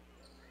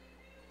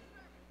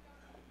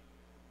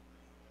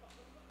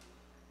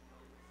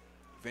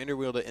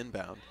 Vanderweel to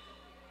inbound.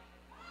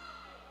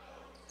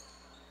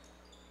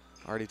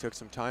 Already took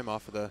some time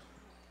off of the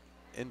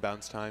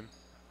inbounds time.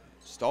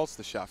 Stoltz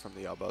the shot from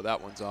the elbow.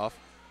 That one's off.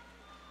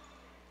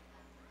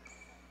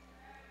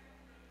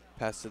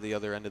 Pass to the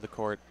other end of the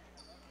court.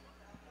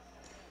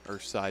 Or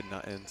side,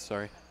 not end,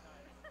 sorry.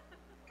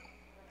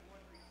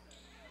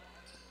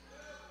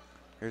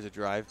 Here's a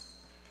drive.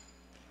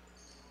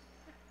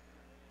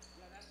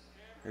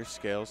 Here's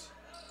Scales.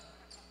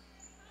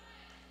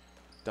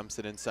 Dumps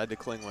it inside to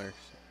Klingler.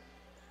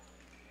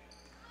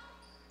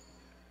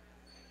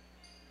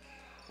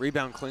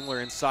 Rebound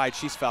Klingler inside.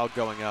 She's fouled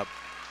going up.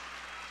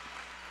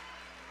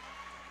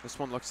 This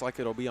one looks like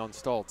it'll be on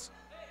Stoltz.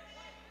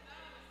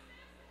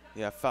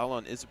 Yeah, foul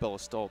on Isabella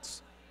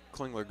Stoltz.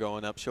 Klingler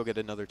going up. She'll get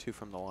another 2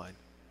 from the line.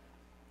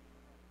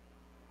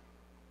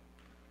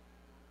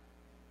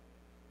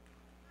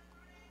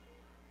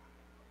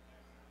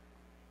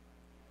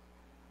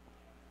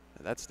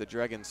 And that's the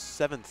Dragons'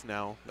 7th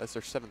now. That's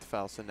their 7th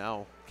foul, so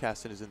now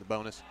Caston is in the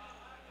bonus.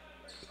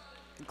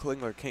 And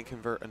Klingler can't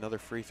convert another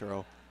free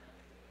throw.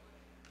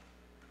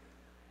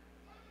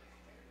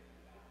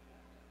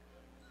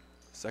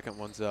 Second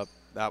one's up.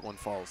 That one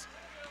falls.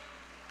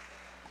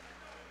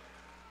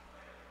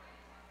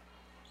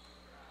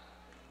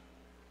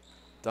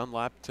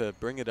 Dunlap to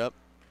bring it up.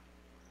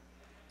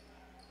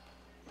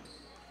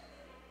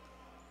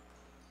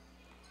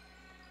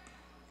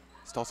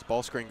 Stoltz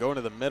ball screen going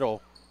to the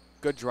middle.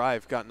 Good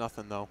drive, got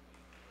nothing though.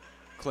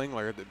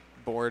 Klingler, the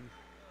board.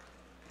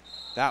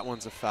 That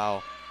one's a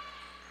foul.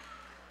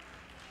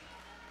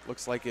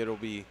 Looks like it'll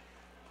be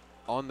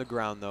on the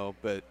ground though,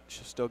 but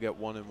she'll still get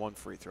 1-and-1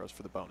 free throws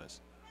for the bonus.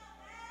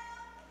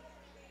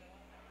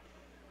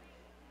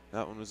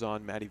 That one was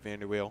on Maddie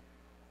Vanderweel.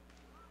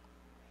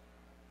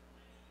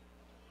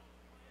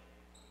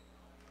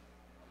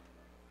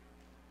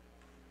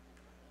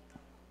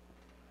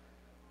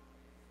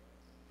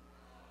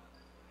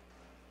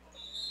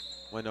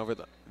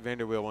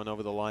 Vanderweel went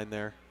over the line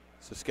there.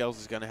 So Scales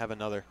is going to have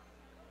another.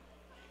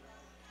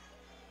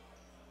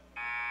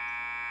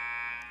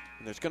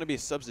 And there's going to be a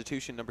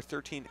substitution. Number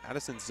 13,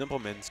 Addison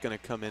Zimpelman is going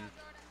to come in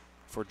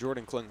for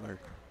Jordan Klingler.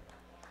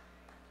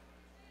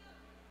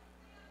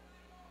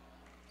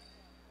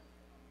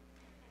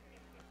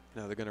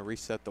 Now they're going to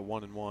reset the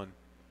 1-and-1.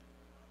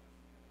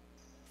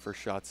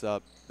 First shot's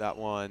up. That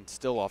one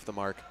still off the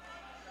mark.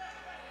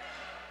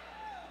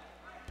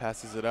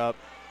 Passes it up.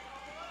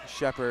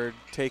 Shepard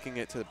taking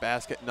it to the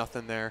basket,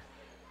 nothing there.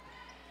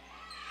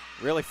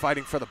 Really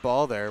fighting for the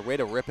ball there. Way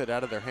to rip it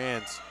out of their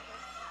hands.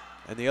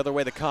 And the other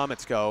way the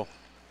Comets go.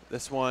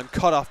 This one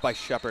cut off by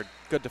Shepard.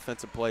 Good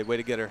defensive play. Way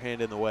to get her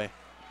hand in the way.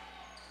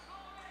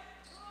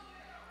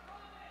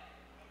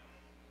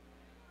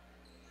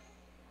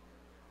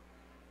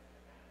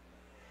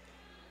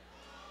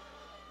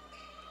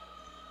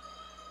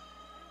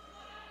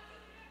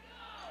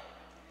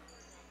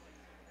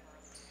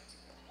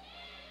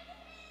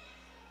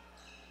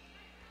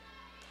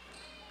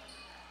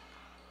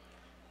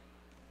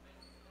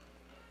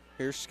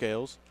 Here's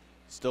Scales,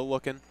 still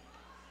looking.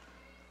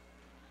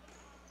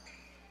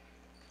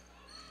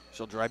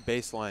 She'll drive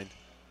baseline.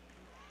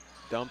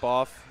 Dump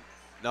off,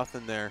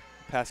 nothing there.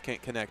 Pass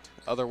can't connect.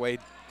 Other way,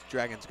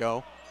 Dragons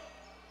go.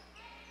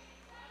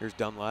 Here's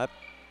Dunlap.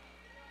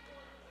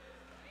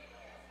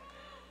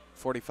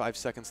 45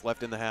 seconds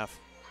left in the half.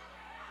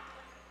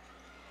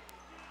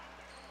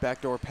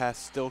 Backdoor pass,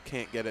 still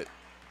can't get it.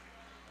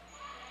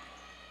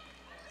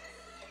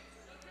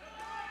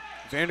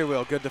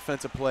 Vanderweel, good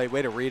defensive play.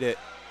 Way to read it.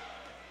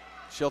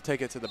 She'll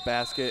take it to the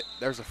basket.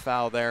 There's a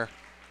foul there.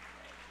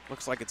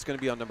 Looks like it's going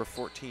to be on number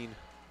 14,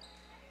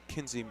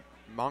 Kinsey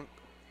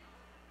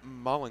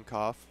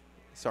Molenkoff.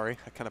 Sorry,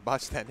 I kind of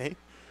botched that name.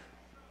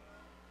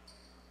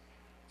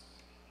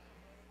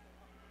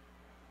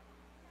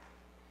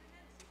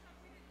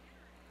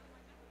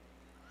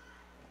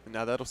 And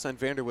now that'll send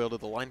Vanderweel to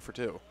the line for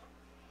 2.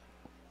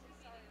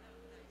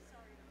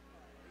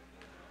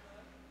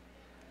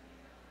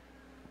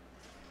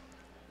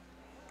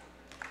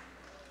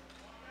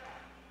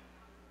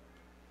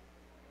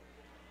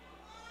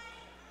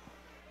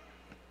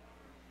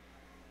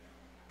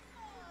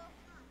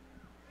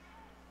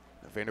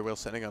 Vanderweel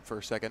setting up for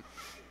a second.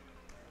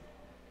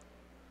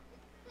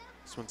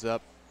 This one's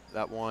up.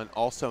 That one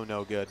also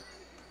no good.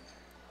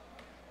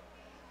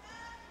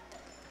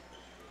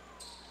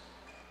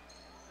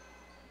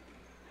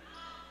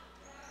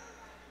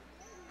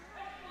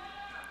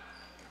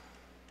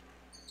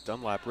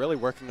 Dunlap really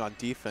working on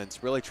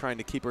defense, really trying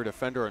to keep her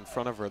defender in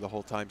front of her the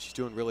whole time. She's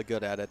doing really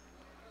good at it.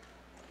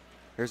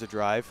 Here's a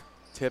drive,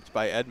 tipped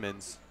by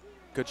Edmonds.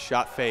 Good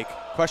shot fake.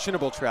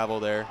 Questionable travel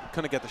there.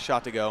 Couldn't get the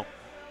shot to go.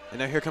 And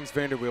now here comes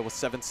Vanderweel with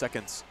 7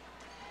 seconds.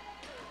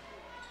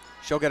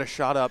 She'll get a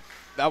shot up.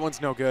 That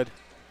one's no good.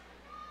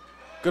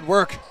 Good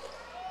work.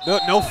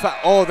 No foul.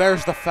 Oh,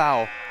 there's the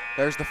foul.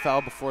 There's the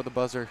foul before the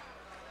buzzer.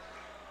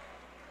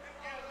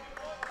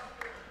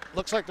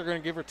 Looks like they're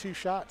going to give her 2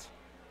 shots.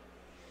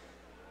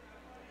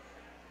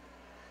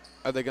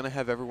 Are they going to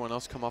have everyone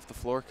else come off the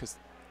floor? Because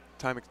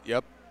time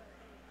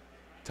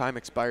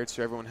expired,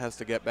 so everyone has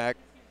to get back.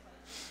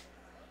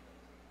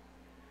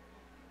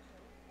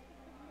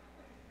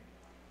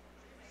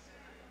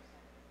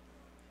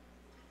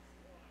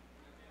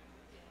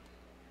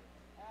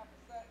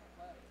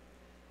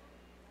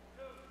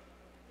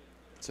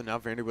 So now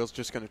Vanderweel's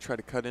just going to try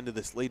to cut into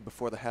this lead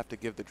before they have to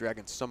give the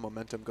Dragons some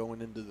momentum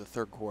going into the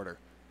 3rd quarter.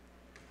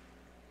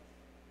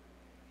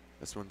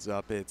 This one's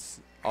up.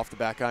 It's off the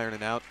back iron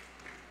and out.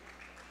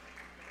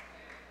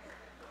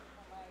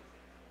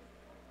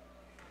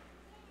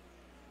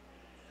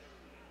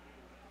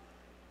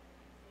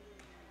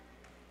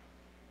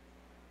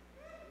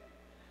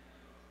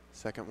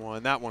 Second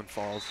one. That one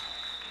falls.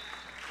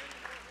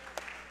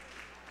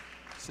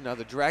 So now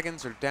the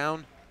Dragons are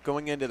down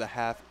going into the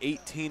half,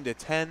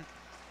 18-10.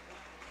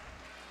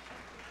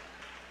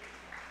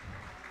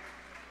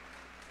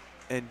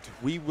 And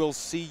we will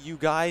see you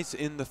guys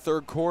in the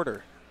 3rd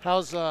quarter.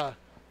 How's your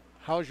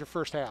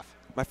first half?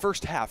 My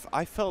first half,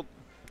 I felt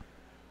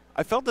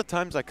at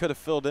times I could have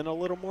filled in a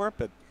little more,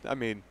 but I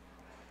mean,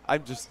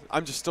 I'm just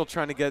still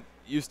trying to get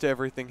used to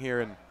everything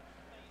here. And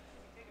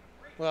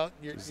well,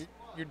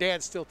 your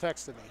dad's still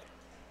texting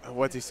me.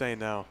 What's he saying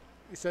now?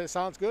 He said it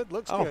sounds good,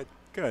 looks oh, good.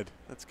 Good.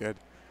 That's good.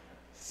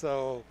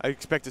 So I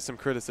expected some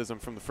criticism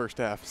from the first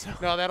half. So.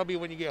 No, that'll be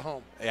when you get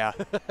home. Yeah.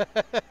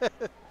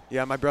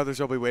 Yeah, my brothers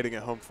will be waiting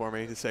at home for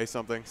me to say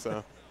something.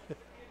 So.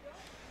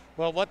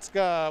 Well, what's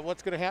going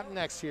to happen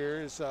next here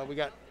is we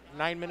got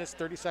 9 minutes,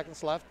 30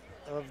 seconds left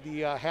of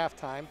the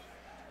halftime.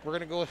 We're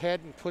going to go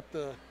ahead and put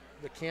the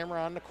camera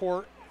on the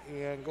court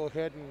and go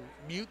ahead and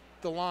mute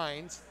the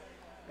lines,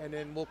 and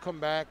then we'll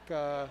come back.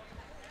 All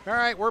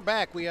right, we're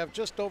back. We have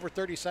just over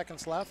 30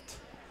 seconds left.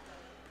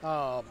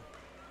 Dylan,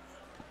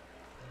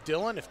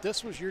 if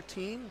this was your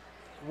team,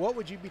 what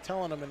would you be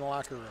telling them in the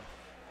locker room?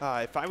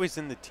 If I was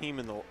in the team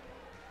in the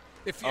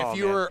If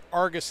you were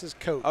Argos's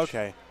coach.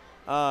 Okay.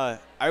 I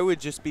would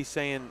just be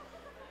saying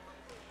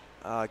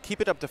keep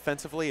it up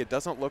defensively. It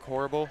doesn't look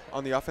horrible.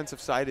 On the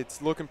offensive side,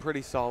 it's looking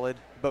pretty solid,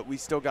 but we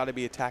still got to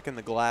be attacking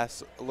the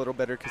glass a little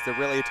better because they're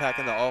really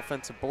attacking the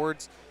offensive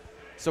boards.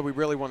 So we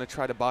really want to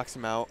try to box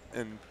them out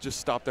and just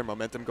stop their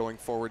momentum going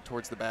forward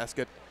towards the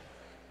basket.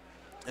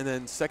 And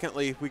then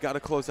secondly, we got to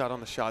close out on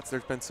the shots.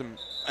 There's been some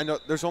 – I know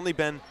there's only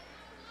been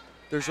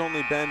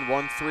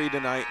 1 3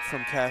 tonight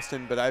from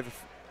Caston, but I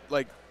have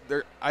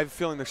a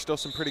feeling there's still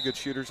some pretty good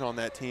shooters on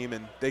that team,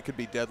 and they could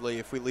be deadly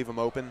if we leave them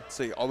open.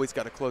 So you always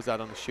got to close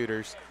out on the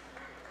shooters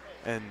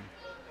and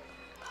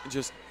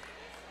just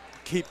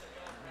keep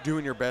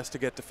doing your best to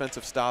get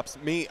defensive stops.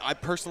 I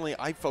personally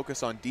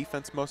focus on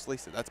defense mostly,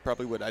 so that's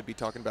probably what I'd be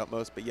talking about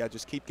most. But, yeah,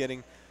 just keep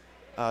getting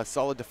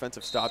solid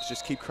defensive stops.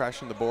 Just keep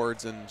crashing the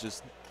boards and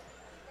just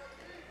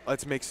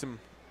let's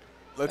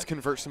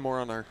convert some more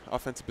on our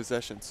offensive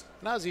possessions.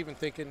 And I was even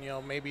thinking,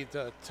 maybe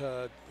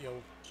to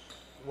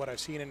what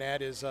I've seen in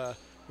that is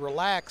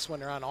relax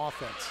when they're on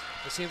offense.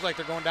 It seems like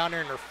they're going down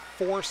there and they're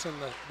forcing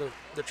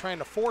they're trying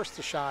to force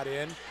the shot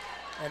in,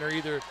 and they're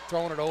either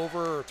throwing it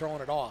over or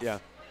throwing it off. Yeah.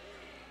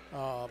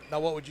 Now,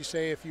 what would you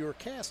say if you were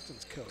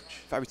Caston's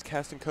coach? If I was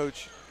Caston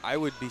coach, I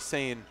would be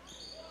saying,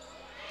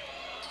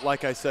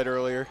 like I said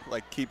earlier,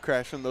 like keep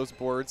crashing those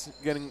boards,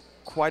 getting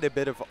quite a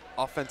bit of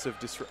offensive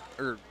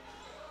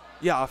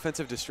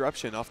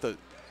disruption off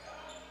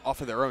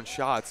of their own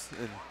shots,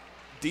 and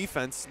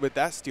defense with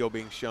that steal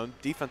being shown.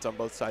 Defense on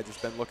both sides has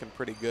been looking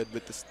pretty good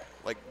with this.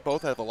 Like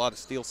both have a lot of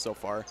steals so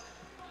far.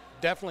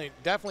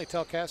 Definitely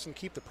tell Caston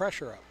keep the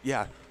pressure up.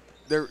 Yeah,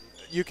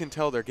 you can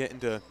tell they're getting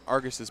to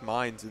Argos's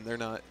minds, and they're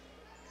not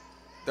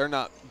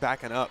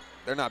backing up.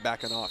 They're not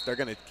backing off. They're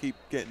going to keep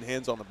getting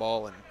hands on the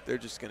ball, and they're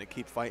just going to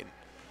keep fighting.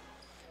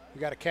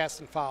 We got a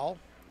Caston foul.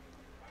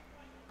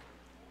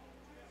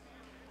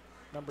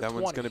 Number 20.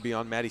 That one's going to be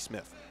on Maddie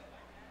Smith.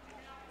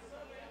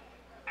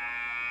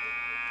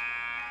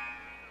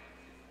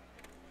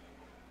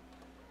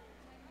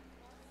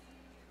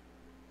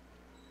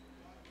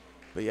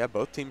 But yeah,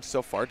 both teams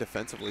so far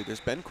defensively,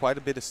 there's been quite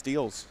a bit of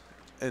steals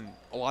and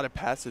a lot of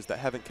passes that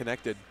haven't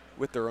connected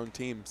with their own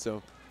team.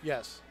 So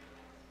yes,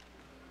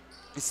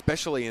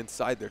 especially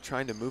inside, they're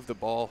trying to move the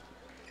ball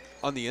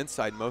on the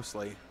inside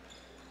mostly.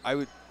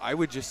 I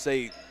would just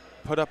say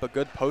put up a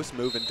good post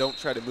move and don't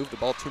try to move the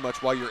ball too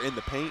much while you're in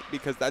the paint,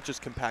 because that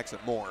just compacts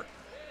it more.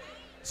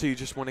 So you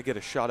just want to get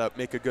a shot up,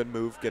 make a good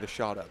move, get a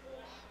shot up.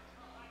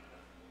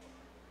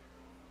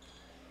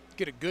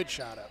 Get a good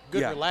shot up,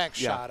 good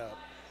relaxed shot up.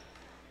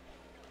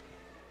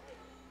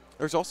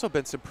 There's also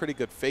been some pretty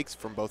good fakes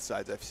from both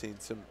sides. I've seen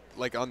some,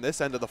 like on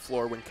this end of the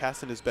floor when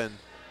Caston has been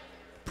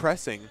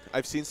pressing,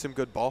 I've seen some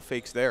good ball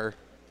fakes there,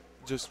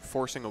 just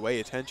forcing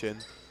away attention.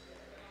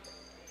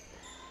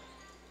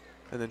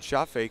 And then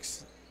shot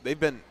fakes, they've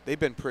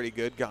been pretty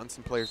good, gotten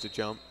some players to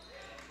jump.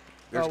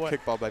 There's a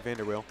kickball by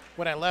Vanderweel.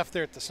 When I left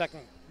there at the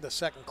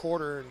second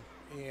quarter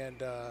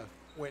and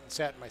went and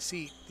sat in my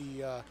seat,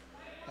 the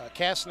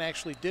Caston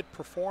actually did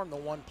perform the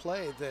one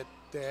play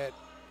that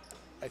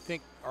I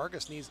think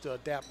Argos needs to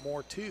adapt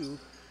more to,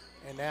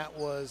 and that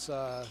was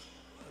the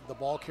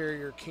ball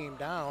carrier came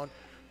down,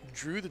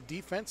 drew the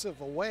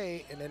defensive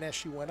away, and then as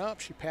she went up,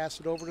 she passed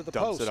it over to the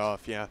post. Dumps it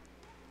off, yeah.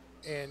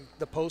 And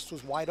the post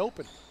was wide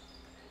open.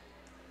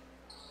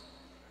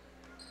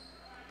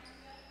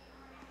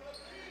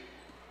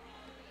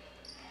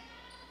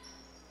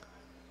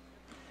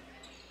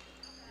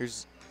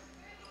 Here's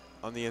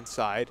on the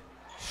inside.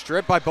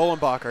 Stripped by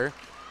Bolenbacher.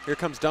 Here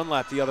comes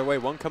Dunlap the other way,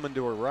 one coming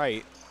to her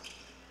right.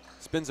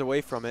 Spins away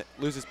from it,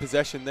 loses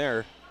possession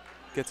there,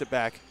 gets it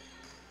back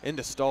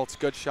into Stoltz.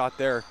 Good shot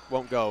there,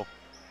 won't go.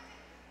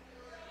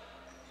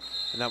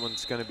 And that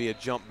one's going to be a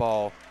jump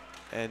ball,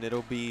 and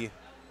it'll be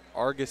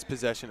Argus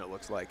possession, it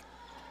looks like.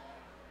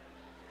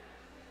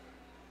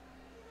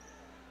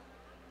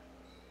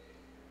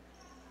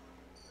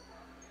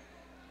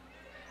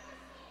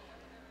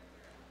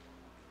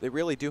 They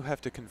really do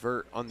have to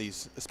convert on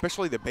these,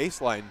 especially the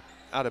baseline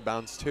out of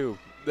bounds too.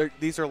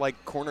 These are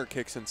like corner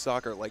kicks in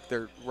soccer. Like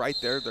they're right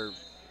there. They're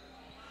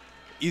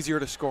easier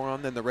to score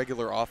on than the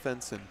regular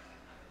offense, and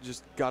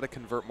just got to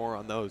convert more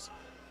on those.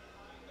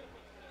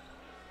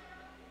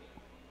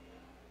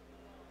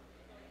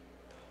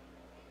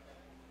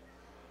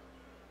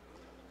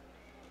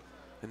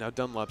 And now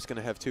Dunlap's going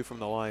to have two from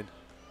the line.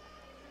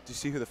 Did you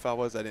see who the foul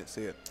was? I didn't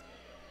see it.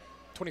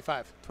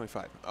 25.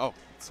 25. Oh, it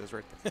says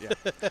right there.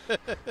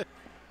 Yeah.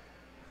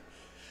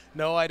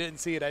 No, I didn't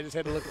see it. I just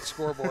had to look at the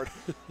scoreboard.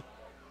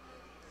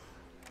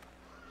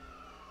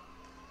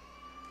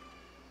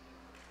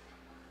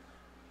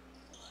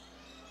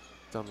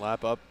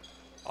 Dunlap up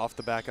off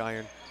the back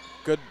iron.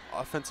 Good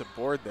offensive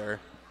board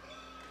there.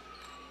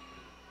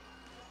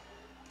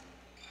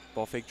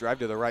 Ball fake drive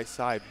to the right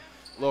side.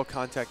 Little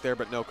contact there,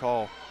 but no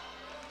call.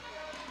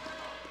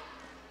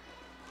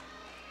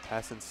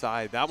 Pass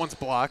inside. That one's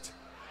blocked.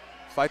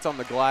 Fights on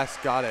the glass.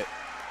 Got it.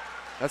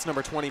 That's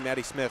number 20,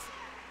 Maddie Smith.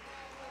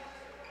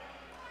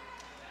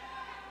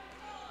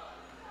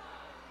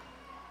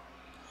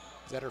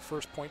 Is that her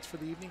first points for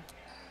the evening?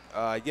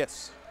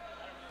 Yes.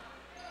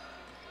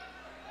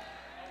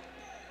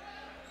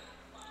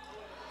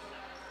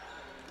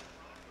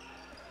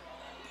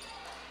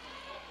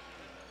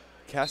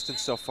 Caston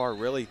so far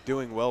really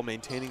doing well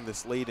maintaining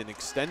this lead and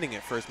extending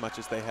it for as much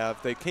as they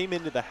have. They came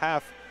into the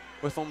half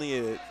with only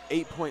an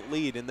 8-point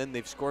lead, and then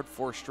they've scored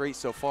 4 straight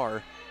so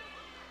far.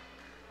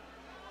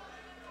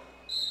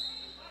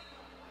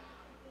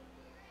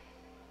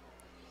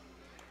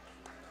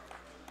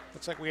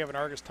 Looks like we have an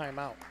Argus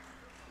timeout.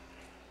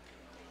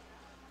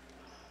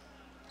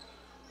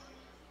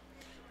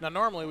 Now,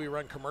 normally we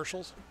run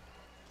commercials.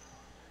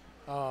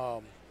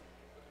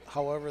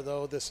 However,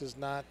 though, this is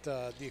not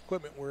the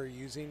equipment we're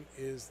using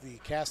is the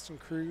Caston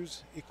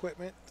Cruise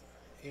equipment,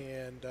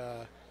 and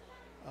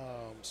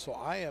so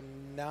I am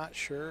not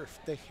sure if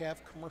they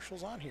have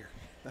commercials on here.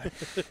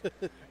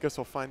 Guess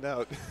we'll find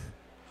out.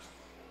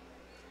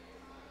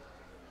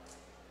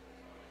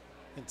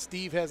 And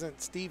Steve hasn't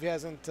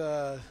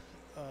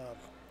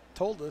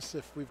told us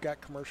if we've got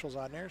commercials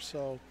on there,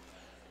 so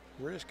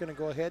we're just going to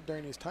go ahead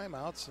during these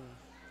timeouts and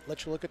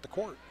let you look at the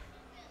court.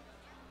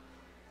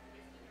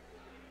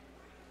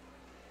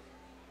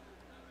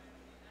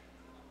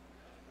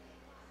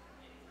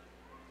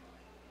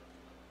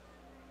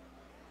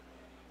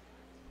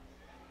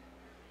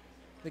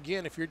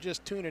 Again, if you're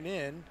just tuning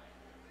in,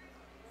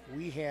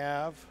 we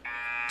have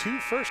 2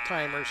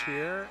 first-timers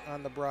here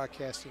on the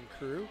broadcasting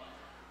crew.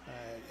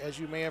 As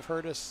you may have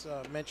heard us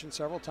mention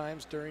several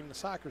times during the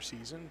soccer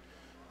season,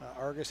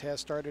 Argos has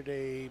started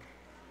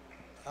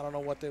I don't know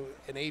what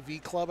an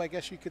AV club, I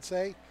guess you could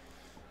say,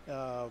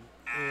 or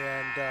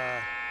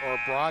a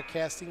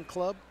broadcasting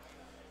club.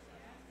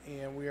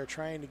 And we are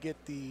trying to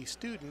get the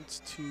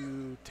students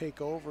to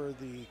take over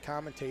the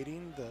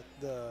commentating,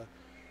 the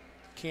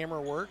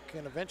camera work,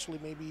 and eventually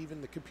maybe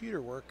even the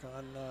computer work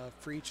on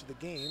for each of the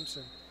games.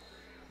 And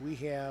we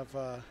have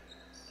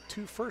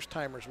 2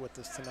 first-timers with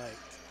us tonight.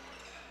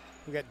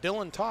 We got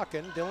Dylan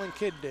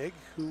Kiddig,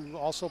 who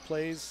also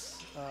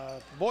plays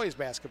boys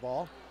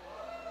basketball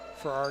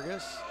for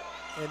Argos.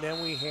 And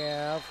then we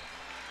have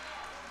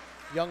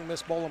young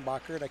Miss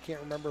Bolenbacher, and I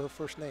can't remember her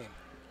first name.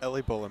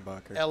 Ellie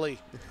Bolenbacher. Ellie.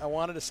 I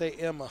wanted to say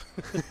Emma.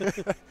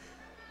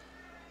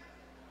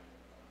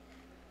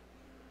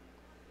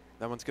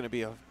 That one's going to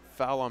be a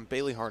foul on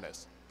Bailey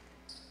Harness.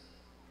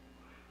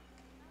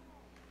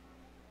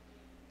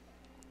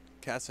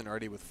 Caston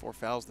already with 4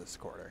 fouls this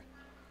quarter.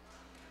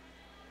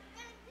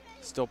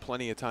 Still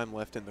plenty of time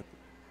left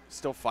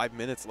still 5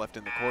 minutes left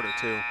in the quarter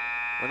too.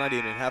 We're not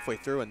even halfway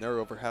through and they're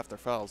over half their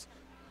fouls.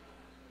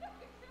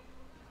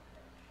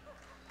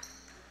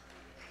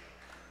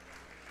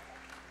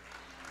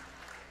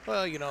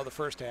 Well, you know, the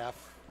first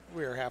half,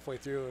 we were halfway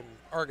through and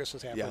Argos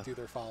was halfway through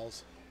their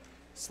fouls.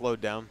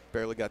 Slowed down,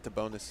 barely got to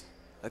bonus.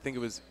 I think it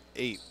was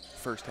 8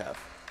 first half.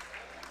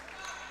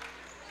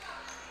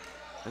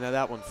 And now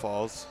that one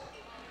falls.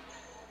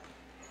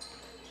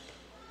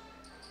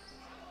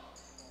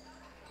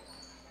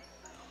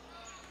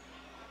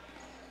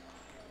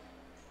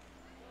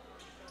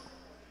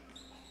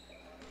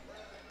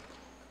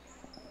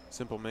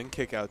 Simpleman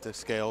kick out to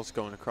Scales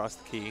going across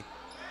the key.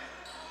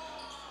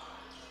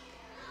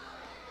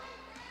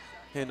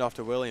 Hand off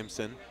to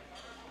Williamson.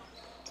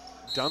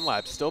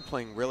 Dunlap still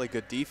playing really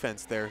good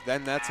defense there.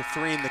 Then that's a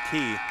 3 in the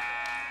key.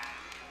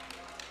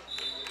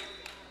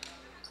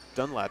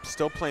 Dunlap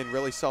still playing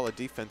really solid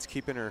defense,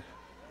 keeping her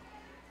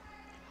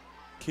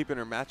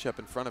matchup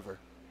in front of her.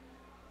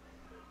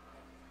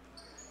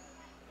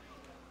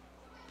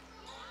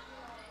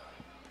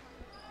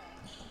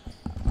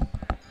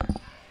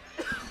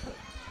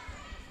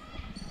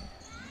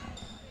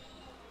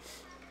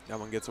 That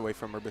one gets away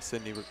from her, but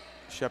Sydney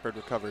Shepard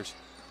recovers.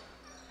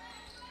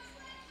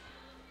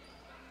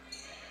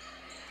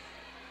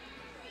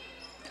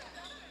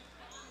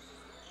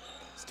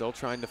 Still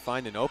trying to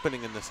find an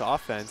opening in this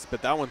offense,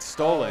 but that one's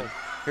stolen.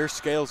 Here's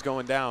Scales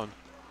going down.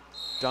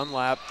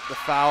 Dunlap, the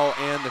foul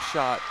and the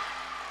shot.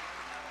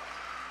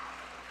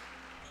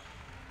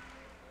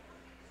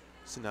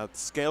 So now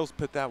Scales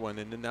put that one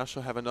in, and now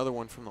she'll have another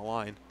one from the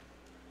line.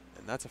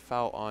 And that's a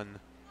foul on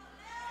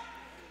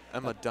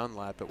Emma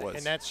Dunlap, it was.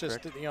 And that's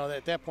just, correct? you know,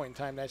 at that point in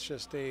time, that's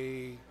just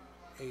a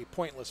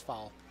pointless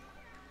foul.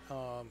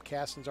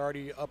 Caston's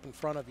already up in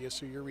front of you,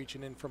 so you're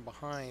reaching in from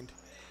behind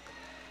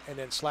and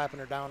then slapping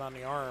her down on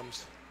the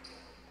arms.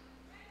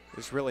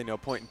 There's really no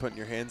point in putting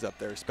your hands up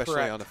there, especially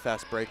Correct. on a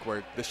fast break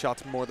where the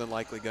shot's more than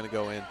likely going to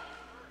go in.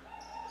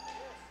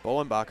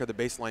 Bolenbacher, the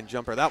baseline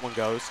jumper, that one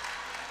goes.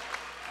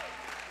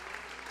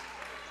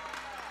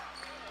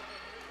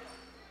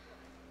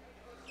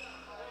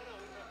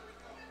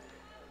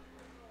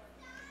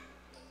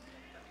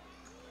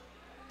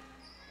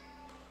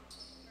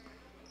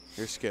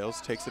 Here's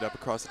Scales, takes it up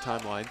across the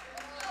timeline.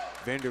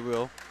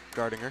 Vanderweel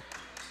guarding her.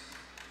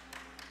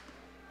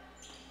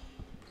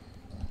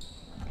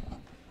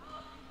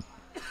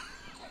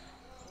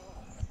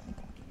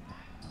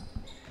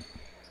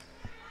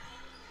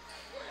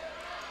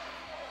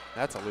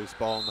 That's a loose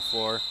ball on the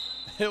floor.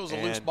 It was a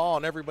loose ball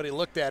and everybody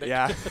looked at it.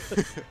 Yeah.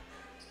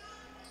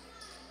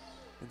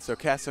 And so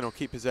Caston will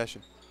keep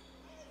possession.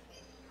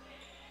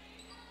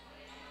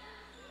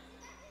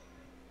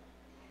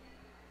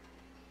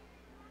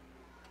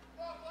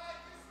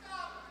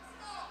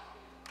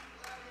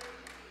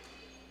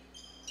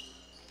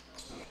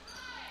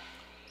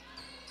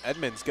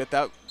 Edmonds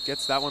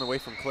gets that one away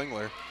from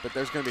Klingler, but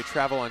there's going to be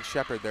travel on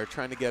Shepard there,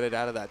 trying to get it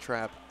out of that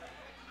trap.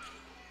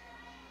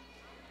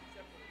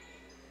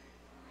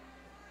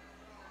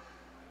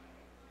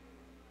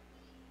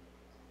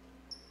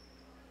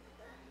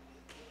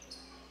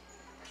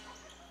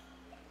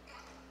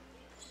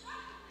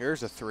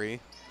 Here's a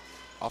 3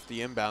 off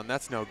the inbound.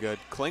 That's no good.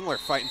 Klingler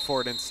fighting for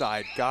it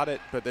inside. Got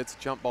it, but it's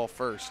jump ball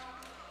first.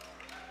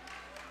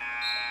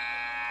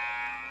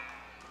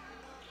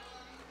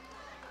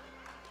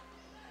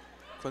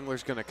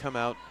 Klingler's going to come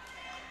out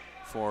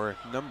for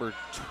number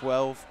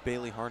 12,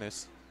 Bailey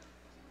Harness.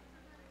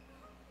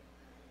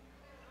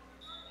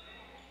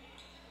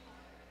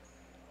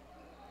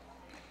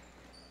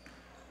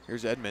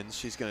 Here's Edmonds.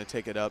 She's going to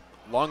take it up.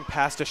 Long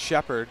pass to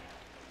Shepard.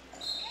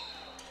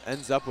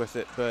 Ends up with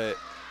it, but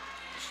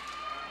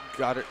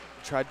got her,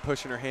 tried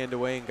pushing her hand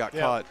away and got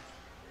caught.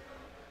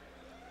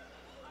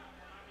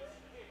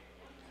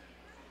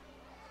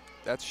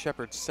 That's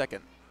Shepard's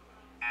second.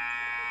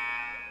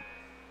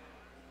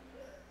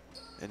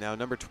 And now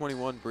number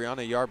 21,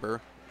 Brianna Yarber,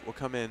 will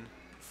come in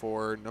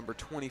for number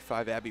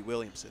 25, Abby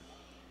Williamson.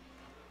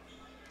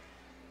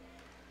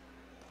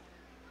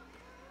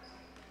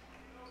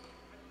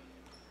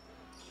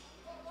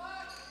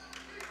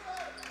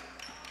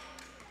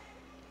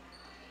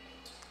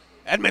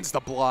 Edmonds the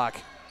block.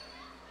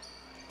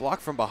 Block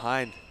from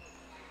behind.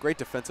 Great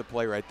defensive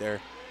play right there.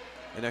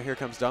 And now here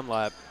comes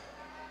Dunlap.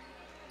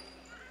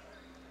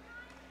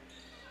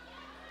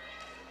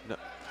 No,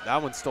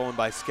 that one's stolen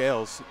by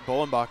Scales.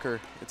 Bolenbacher,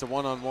 it's a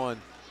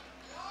one-on-one.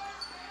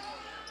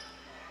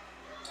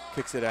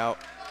 Kicks it out.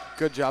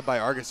 Good job by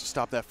Argos to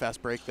stop that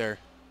fast break there.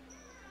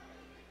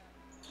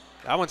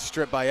 That one's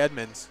stripped by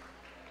Edmonds.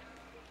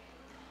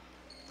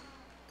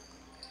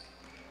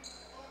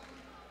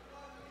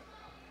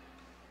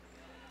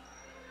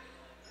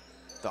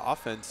 The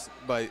offense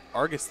by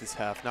Argos this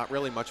half, not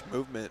really much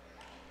movement.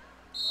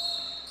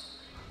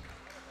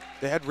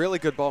 They had really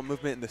good ball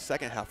movement in the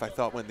second half, I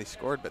thought, when they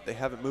scored, but they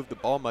haven't moved the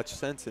ball much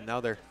since, and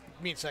now they're...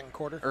 You mean second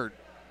quarter? Or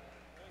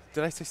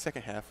did I say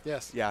second half?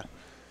 Yes. Yeah.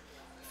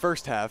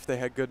 First half, they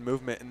had good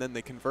movement, and then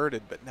they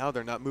converted, but now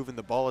they're not moving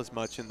the ball as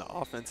much, and the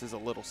offense is a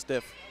little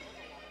stiff.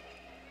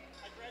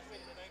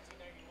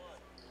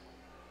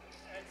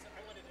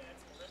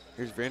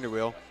 Here's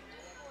Vanderweel.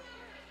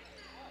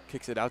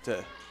 Kicks it out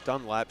to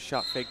Dunlap,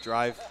 shot fake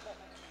drive.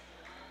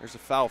 There's a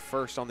foul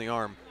first on the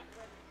arm.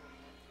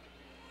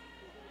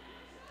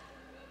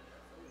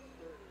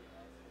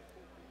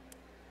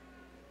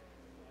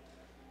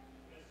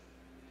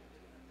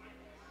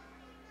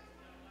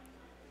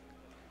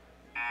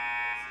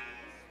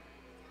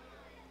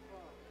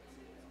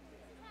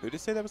 Who did you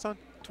say that was on?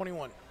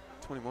 21.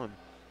 21.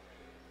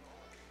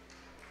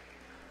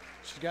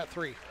 She's got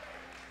 3.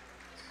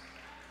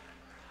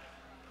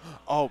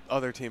 Oh,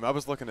 other team. I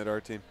was looking at our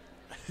team.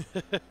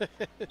 Here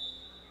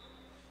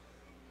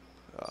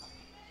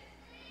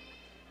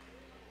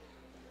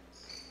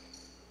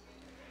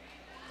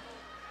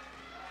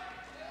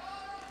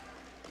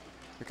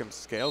comes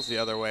Scales the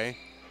other way.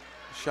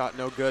 Shot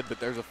no good, but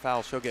there's a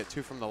foul. She'll get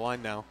 2 from the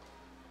line now.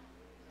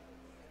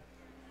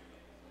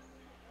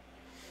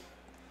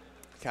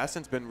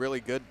 Caston's been really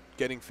good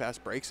getting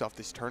fast breaks off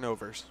these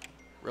turnovers.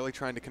 Really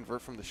trying to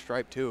convert from the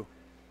stripe, too,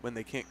 when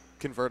they can't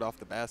convert off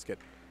the basket.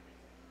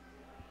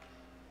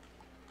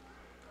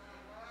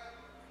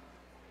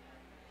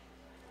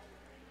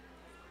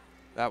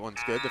 That one's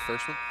good, the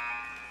first one.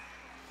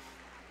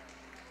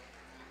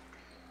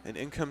 And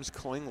in comes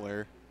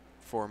Klingler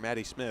for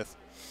Maddie Smith.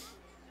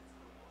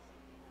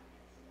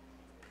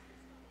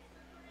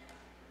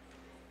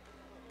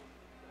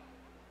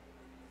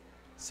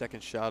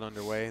 Second shot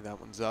underway. That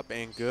one's up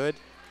and good.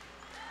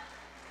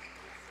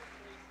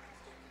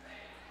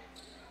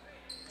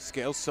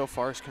 Scales so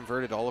far has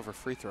converted all of her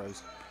free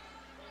throws.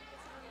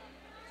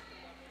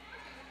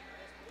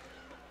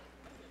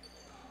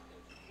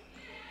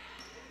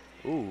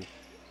 Ooh.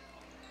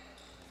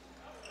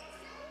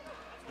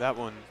 That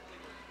one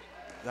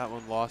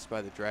lost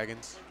by the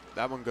Dragons.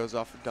 That one goes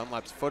off of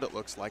Dunlap's foot, it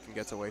looks like, and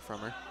gets away from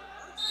her.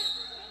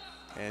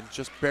 And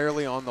just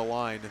barely on the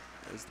line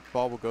as the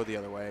ball will go the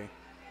other way.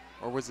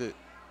 Or was it?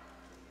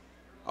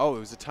 Oh, it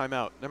was a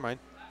timeout. Never mind.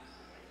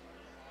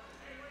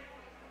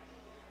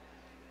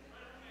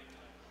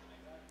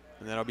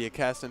 And that'll be a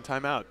Caston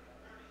timeout.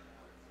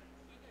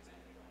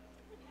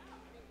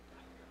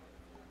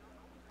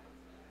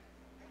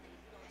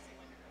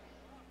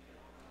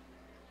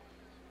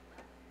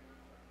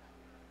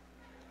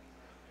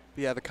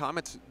 But yeah, the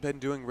Comets been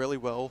doing really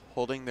well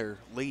holding their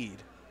lead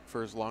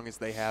for as long as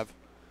they have,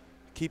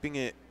 keeping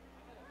it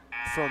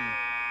from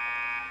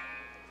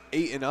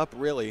 8 and up,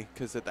 really,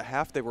 because at the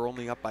half they were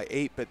only up by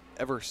 8, but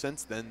ever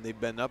since then they've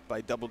been up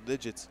by double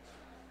digits.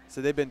 So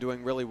they've been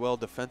doing really well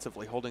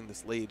defensively holding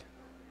this lead.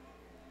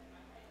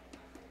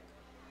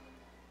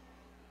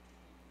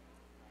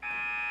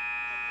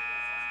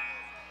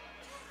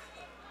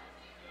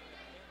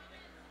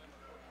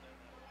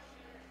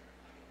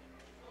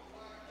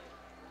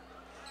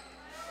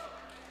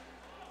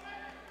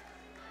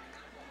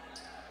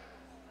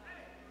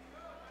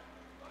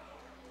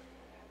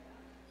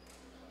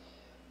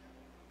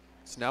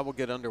 So now we'll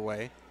get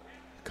underway.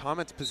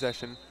 Comets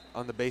possession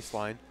on the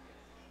baseline.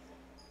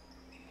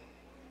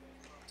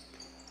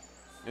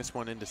 This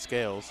one into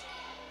Scales,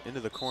 into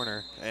the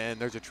corner, and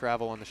there's a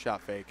travel on the shot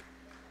fake.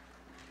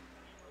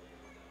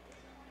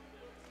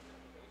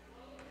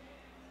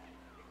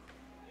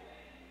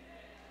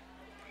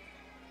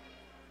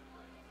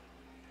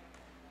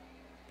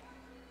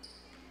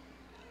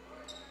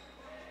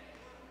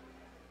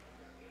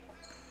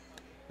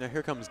 Now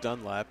here comes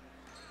Dunlap.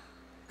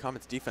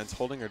 Comets defense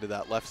holding her to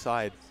that left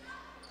side.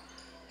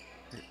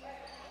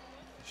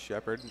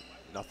 Shepard,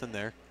 nothing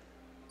there.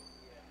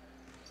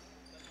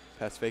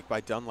 Pass fake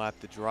by Dunlap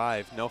to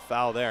drive. No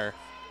foul there.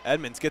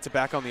 Edmonds gets it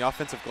back on the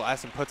offensive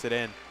glass and puts it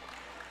in.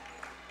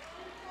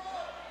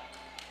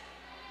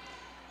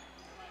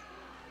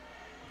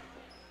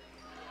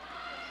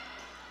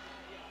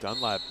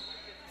 Dunlap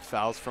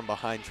fouls from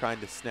behind trying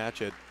to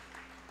snatch it.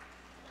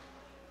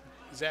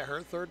 Is that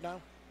her third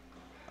now?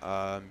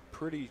 I'm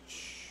pretty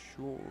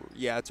sure.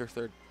 Yeah, it's her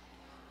third.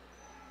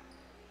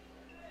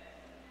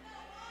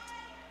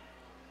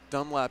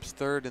 Dunlap's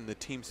third and the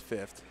team's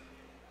fifth.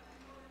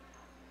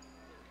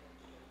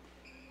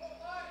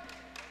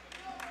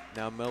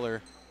 Now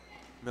Miller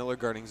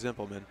guarding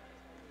Zimpelman.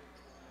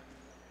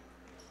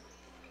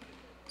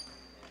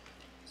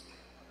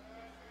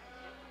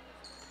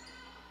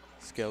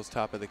 Scales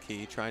top of the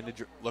key, trying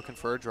to looking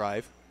for a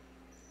drive.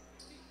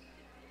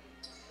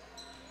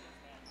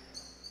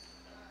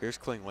 Here's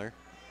Klingler.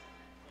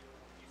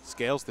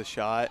 Scales the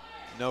shot,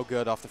 no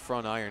good off the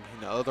front iron.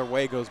 And the other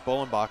way goes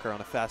Bullenbacher on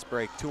a fast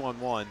break,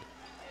 2-on-1.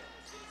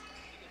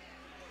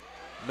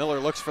 Miller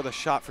looks for the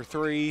shot for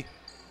three,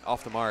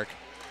 off the mark.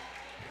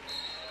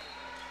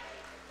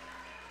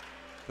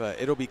 But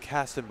it'll be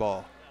Caston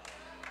ball.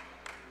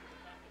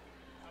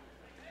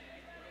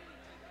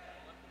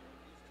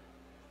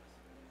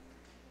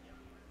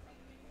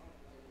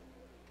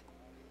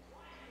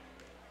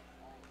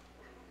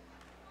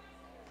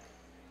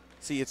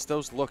 See, it's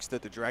those looks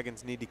that the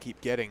Dragons need to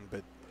keep getting,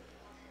 but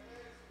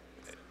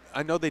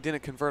I know they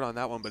didn't convert on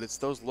that one, but it's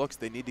those looks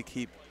they need to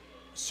keep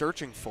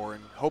searching for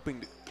and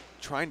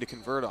trying to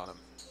convert on them,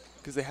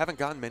 because they haven't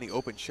gotten many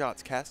open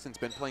shots. Caston's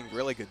been playing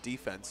really good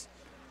defense,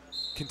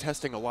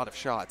 contesting a lot of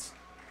shots.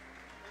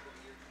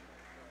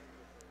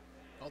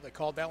 Oh, they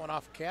called that one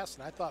off of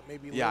Caston. I thought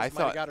maybe Liz Yeah, I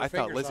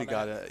thought Lizzie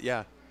got it.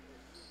 Yeah.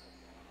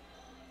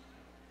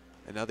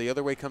 And now the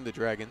other way come the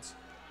Dragons.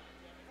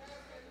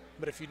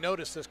 But if you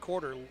notice this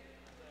quarter,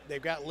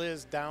 they've got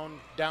Liz down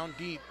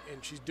deep,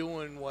 and she's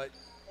doing what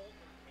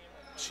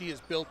she is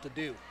built to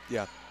do.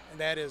 Yeah. And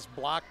that is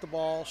block the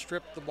ball,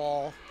 strip the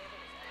ball,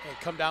 and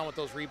come down with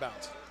those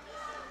rebounds.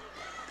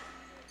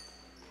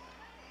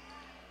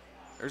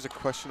 There's a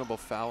questionable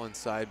foul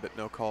inside, but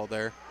no call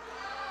there.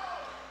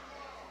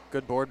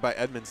 Good board by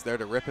Edmonds there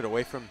to rip it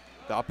away from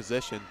the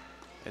opposition.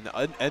 And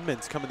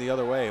Edmonds coming the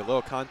other way. A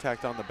little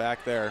contact on the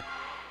back there.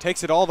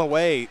 Takes it all the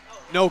way.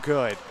 No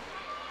good.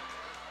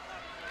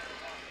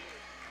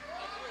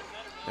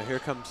 Now here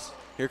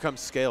comes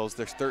Scales.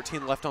 There's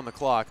 13 left on the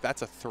clock.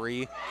 That's a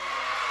three.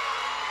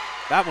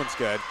 That one's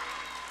good.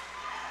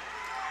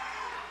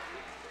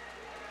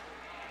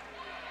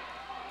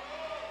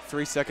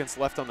 Three seconds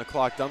left on the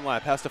clock.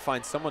 Dunlap has to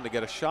find someone to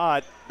get a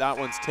shot. That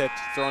one's tipped,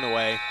 thrown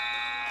away.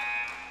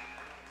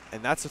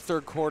 And that's the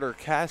third quarter.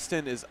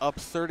 Caston is up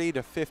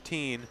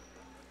 30-15.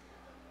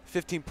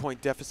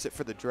 15-point deficit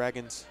for the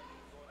Dragons.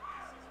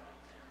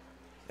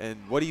 And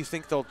what do you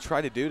think they'll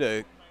try to do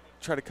to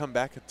try to come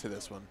back to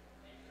this one?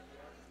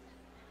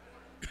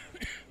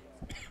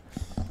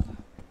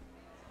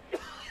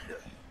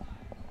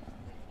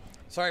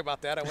 Sorry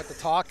about that. I went to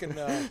talk and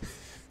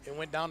it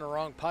went down the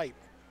wrong pipe.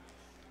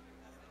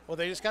 Well,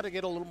 they just got to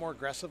get a little more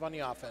aggressive on the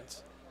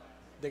offense.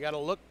 They got to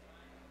look.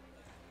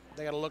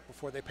 They got to look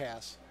before they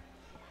pass.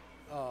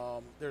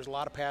 There's a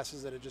lot of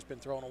passes that have just been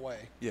thrown away.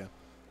 Yeah.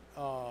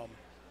 And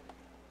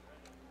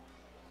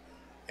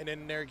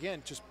then there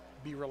again, just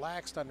be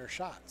relaxed on their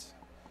shots.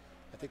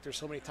 I think there's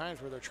so many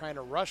times where they're trying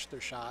to rush their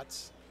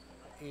shots,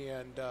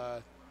 and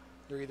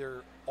they're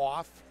either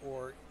off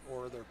or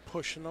they're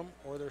pushing them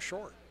or they're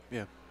short.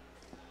 Yeah.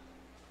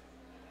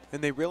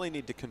 And they really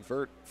need to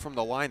convert from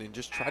the line and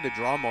just try to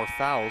draw more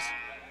fouls,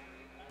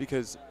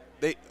 because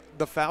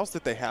the fouls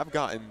that they have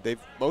gotten,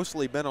 they've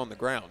mostly been on the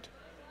ground.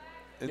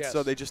 And yes.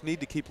 So they just need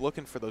to keep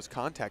looking for those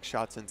contact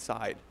shots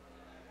inside.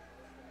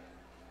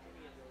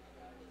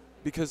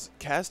 Because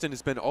Caston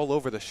has been all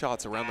over the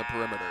shots around the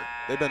perimeter.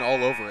 They've been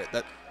all over it.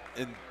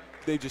 And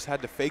they just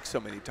had to fake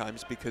so many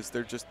times because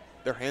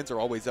their hands are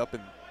always up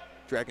in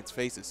Dragons'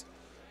 faces.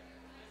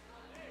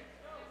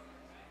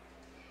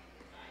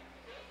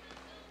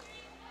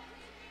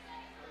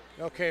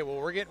 Okay, well,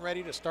 we're getting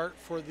ready to start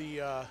for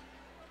the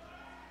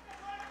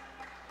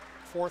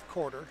fourth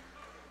quarter.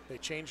 They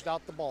changed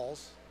out the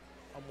balls.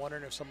 I'm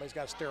wondering if somebody's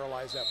got to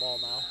sterilize that ball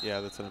now.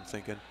 Yeah, that's what I'm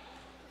thinking.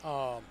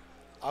 I'll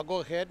go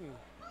ahead and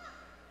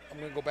I'm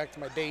going to go back to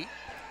my date.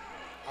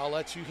 I'll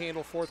let you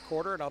handle fourth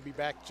quarter, and I'll be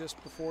back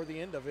just before the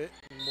end of it,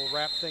 and we'll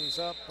wrap things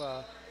up.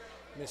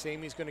 Miss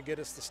Amy's going to get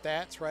us the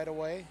stats right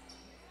away,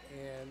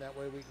 and that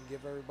way we can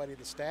give everybody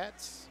the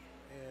stats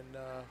and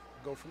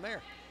go from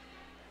there.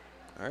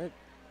 All right.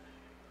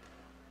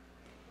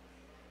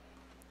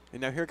 And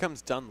now here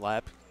comes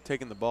Dunlap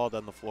taking the ball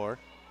down the floor.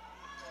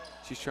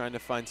 She's trying to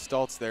find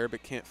Stoltz there,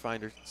 but can't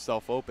find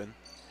herself open.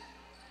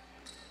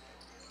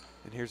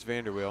 And here's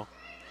Vanderweel.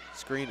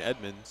 Screen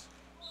Edmonds.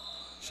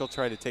 She'll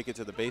try to take it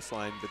to the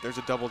baseline, but there's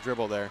a double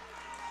dribble there.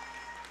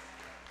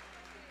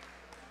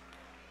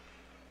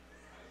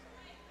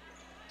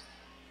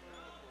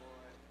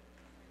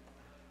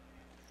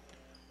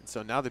 And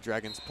so now the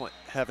Dragons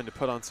having to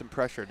put on some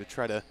pressure to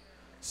try to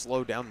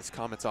slow down this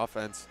Comets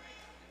offense.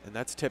 And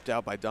that's tipped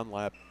out by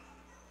Dunlap.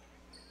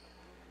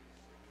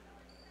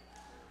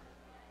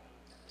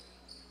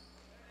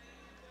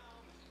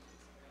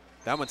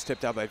 That one's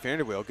tipped out by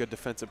Vanderweel. Good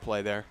defensive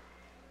play there.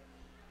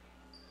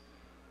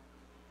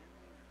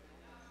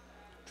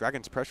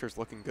 Dragons' pressure is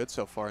looking good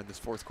so far in this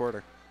fourth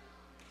quarter.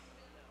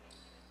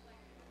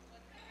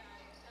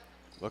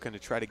 Looking to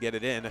try to get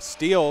it in. A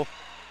steal.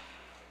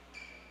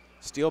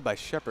 Steal by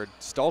Shepard.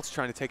 Stoltz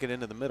trying to take it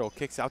into the middle.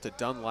 Kicks out to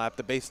Dunlap.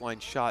 The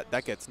baseline shot.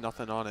 That gets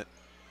nothing on it.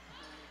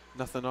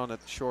 Nothing on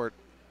it short.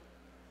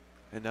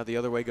 And now the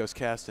other way goes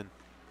Caston.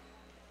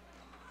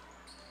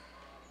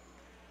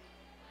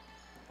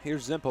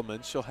 Here's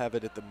Zimpelman. She'll have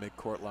it at the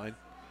midcourt line.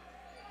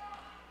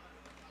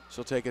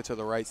 She'll take it to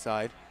the right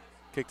side.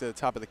 Kick to the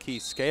top of the key.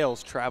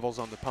 Scales travels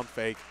on the pump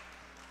fake.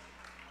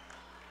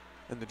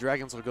 And the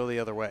Dragons will go the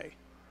other way.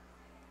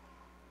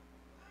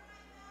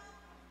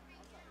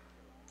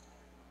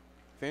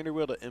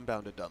 Vanderweel to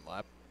inbound to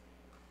Dunlap.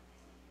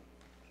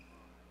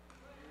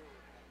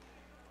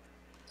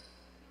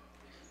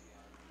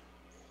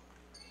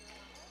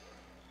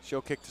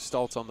 She'll kick to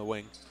Stoltz on the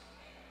wing.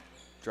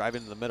 Drive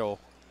into the middle.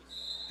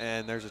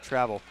 And there's a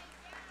travel.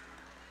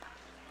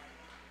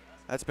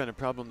 That's been a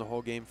problem the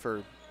whole game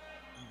for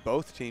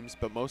both teams,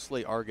 but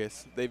mostly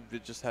Argos. They've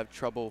just had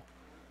trouble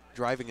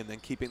driving and then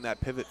keeping that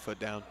pivot foot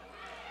down.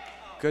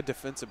 Good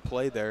defensive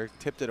play there.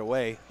 Tipped it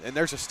away. And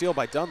there's a steal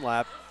by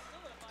Dunlap.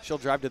 She'll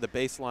drive to the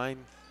baseline,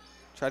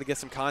 try to get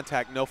some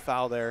contact. No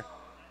foul there.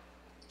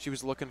 She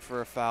was looking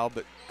for a foul,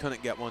 but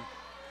couldn't get one.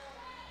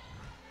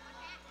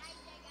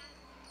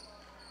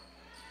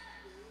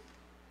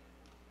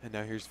 And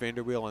now here's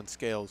Vanderweel on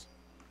Scales.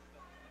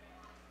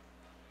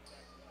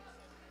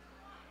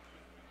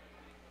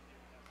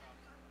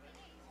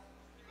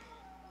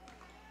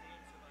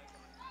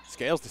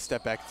 Scales to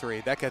step back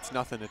three. That gets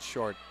nothing. It's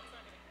short.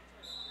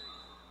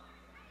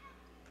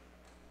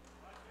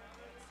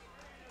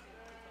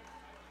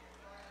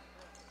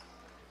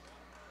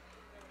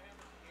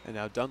 And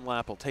now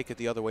Dunlap will take it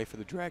the other way for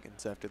the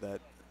Dragons after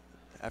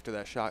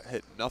that shot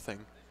hit nothing.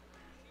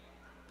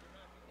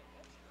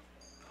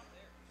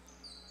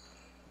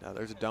 Now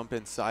there's a dump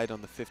inside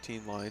on the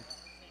 15 line.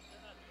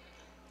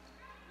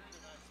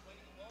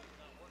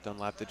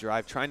 Dunlap the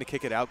drive, trying to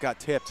kick it out, got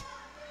tipped.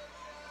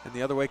 And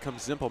the other way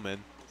comes Zimpelman.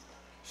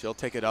 She'll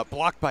take it up,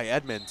 blocked by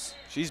Edmonds.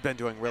 She's been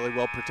doing really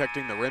well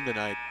protecting the rim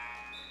tonight.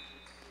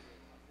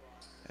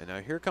 And now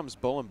here comes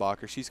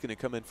Bullenbacher. She's going to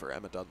come in for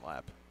Emma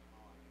Dunlap.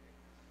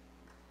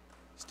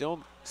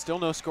 Still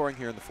no scoring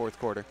here in the fourth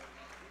quarter.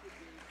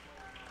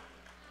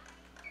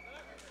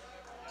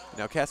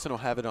 Now Caston will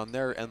have it on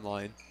their end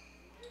line.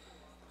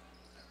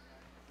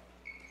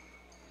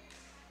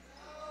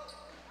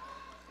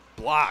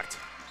 Blocked.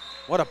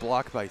 What a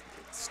block by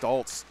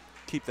Stoltz.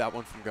 Keep that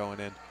one from going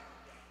in.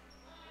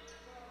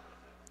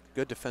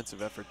 Good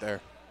defensive effort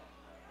there.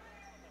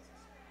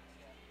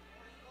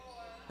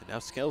 And now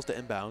Scales to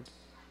inbound.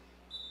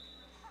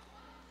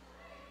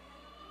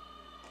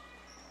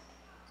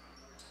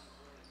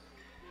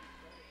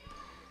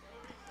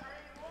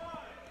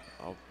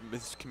 Oh,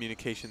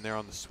 miscommunication there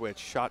on the switch.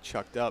 Shot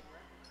chucked up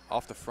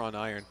off the front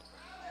iron.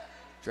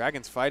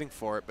 Dragons fighting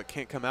for it, but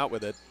can't come out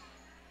with it.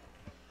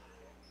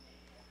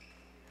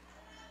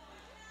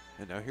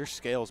 And now here's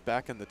Scales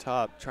back in the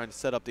top, trying to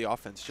set up the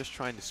offense, just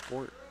trying to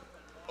score.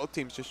 Both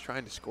teams just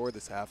trying to score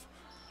this half,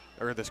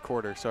 or this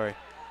quarter, sorry.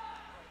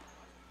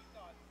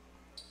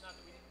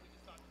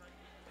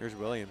 Here's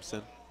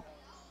Williamson.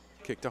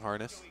 Kick to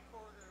Harness.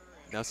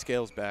 Now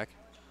Scales back.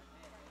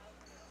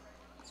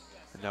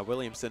 And now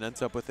Williamson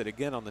ends up with it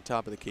again on the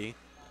top of the key.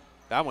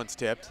 That one's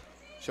tipped.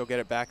 She'll get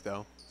it back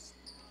though.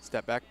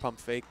 Step back, pump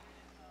fake.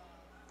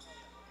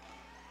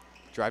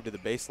 Drive to the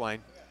baseline.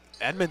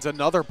 Edmonds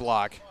another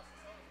block.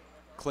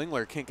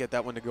 Klingler can't get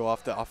that one to go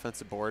off the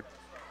offensive board.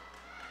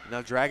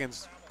 Now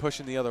Dragons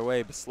pushing the other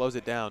way, but slows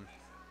it down.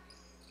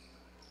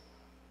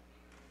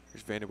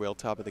 Here's Vanderweel,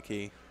 top of the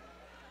key.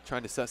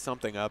 Trying to set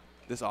something up.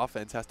 This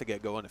offense has to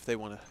get going if they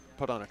want to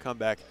put on a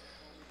comeback.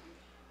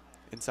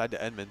 Inside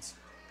to Edmonds.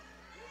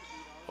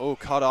 Oh,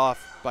 cut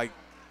off by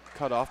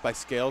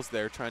Scales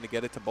there, trying to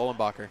get it to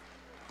Bullenbacher.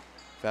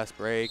 Fast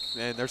break,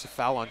 and there's a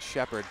foul on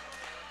Shepard.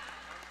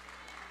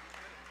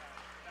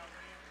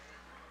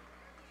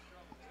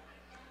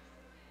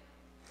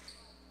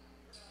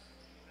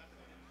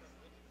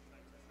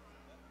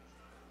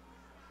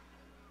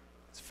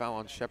 Foul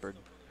on Shepard,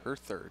 her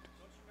third,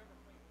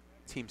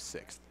 team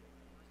sixth.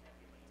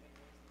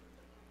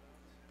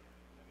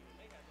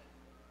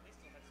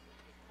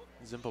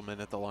 Zimpelman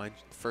at the line.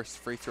 The first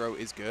free throw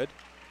is good.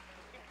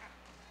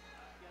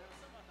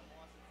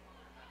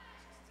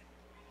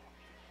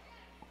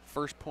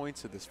 First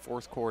points of this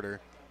fourth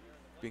quarter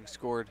being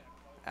scored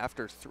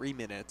after 3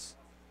 minutes.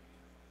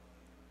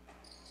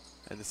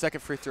 And the second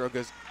free throw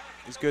is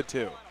good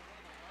too.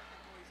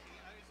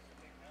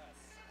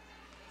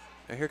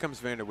 Now here comes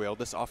Vanderweel.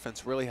 This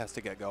offense really has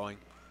to get going.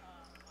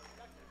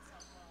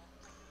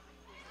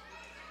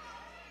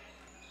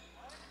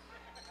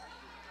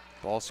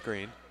 Ball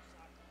screen.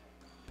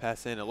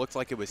 Pass in. It looks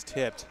like it was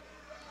tipped.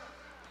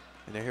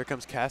 And now here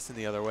comes Caston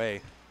the other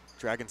way.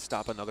 Dragons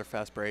stop another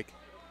fast break.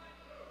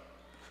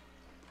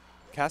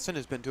 Caston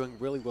has been doing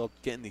really well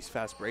getting these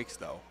fast breaks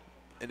though.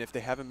 And if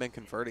they haven't been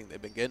converting,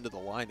 they've been getting to the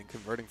line and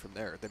converting from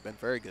there. They've been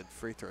very good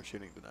free throw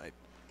shooting tonight.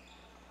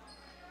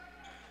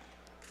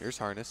 Here's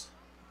Harness.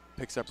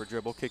 Picks up her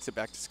dribble, kicks it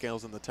back to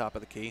Scales in the top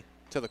of the key.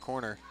 To the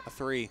corner, a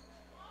three.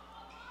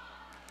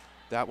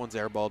 That one's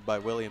airballed by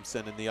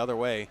Williamson, and the other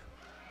way.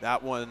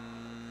 That one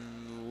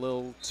a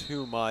little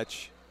too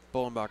much.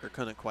 Bullenbacher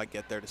couldn't quite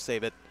get there to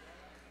save it.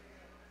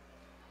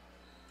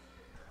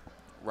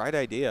 Right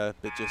idea,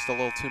 but just a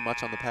little too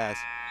much on the pass.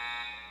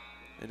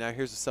 And now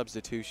here's a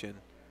substitution.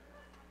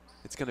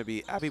 It's going to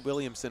be Abby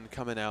Williamson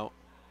coming out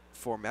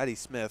for Maddie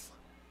Smith.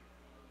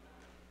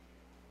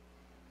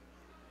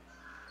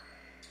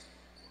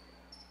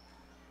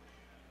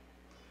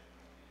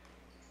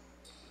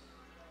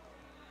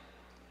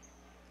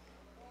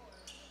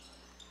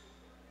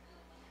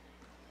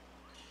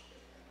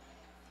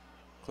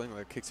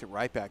 Klingler kicks it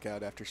right back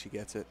out after she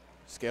gets it.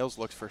 Scales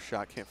looks for a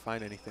shot, can't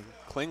find anything.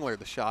 Klingler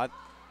the shot,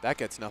 that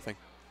gets nothing.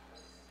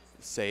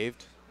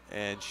 Saved,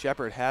 and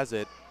Shepard has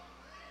it.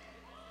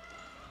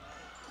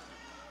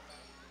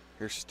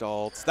 Here's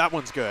Stoltz, that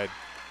one's good.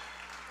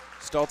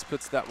 Stoltz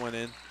puts that one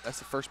in. That's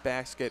the first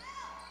basket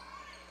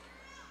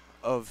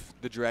of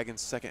the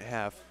Dragons' second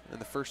half in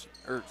the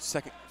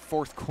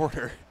fourth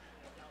quarter.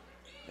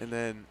 And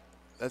then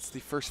that's the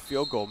first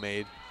field goal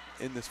made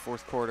in this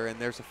fourth quarter, and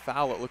there's a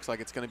foul. It looks like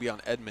it's going to be on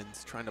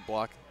Edmonds trying to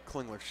block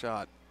Klingler's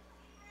shot.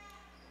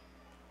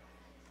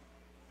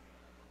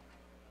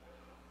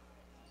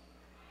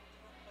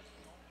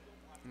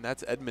 And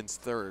that's Edmonds'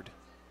 third.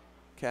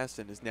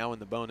 Caston is now in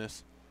the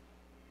bonus.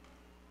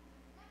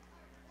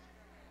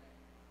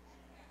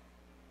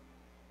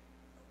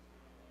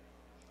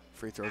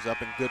 Free throws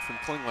up and good from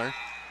Klingler.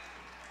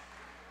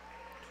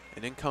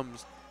 And in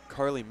comes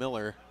Carly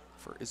Miller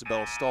for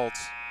Isabella Stoltz.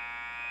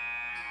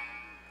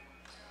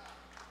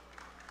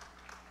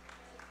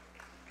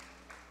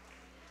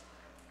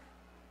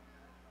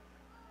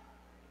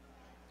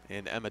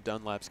 And Emma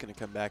Dunlap's going to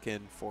come back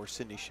in for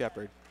Sydney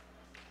Shepard.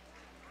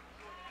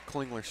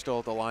 Klingler still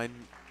at the line.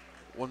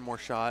 One more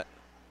shot.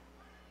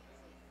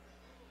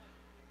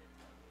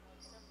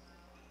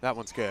 That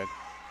one's good.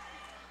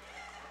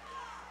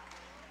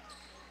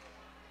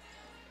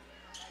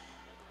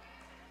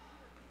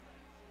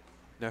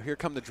 Now here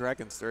come the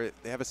Dragons.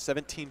 They have a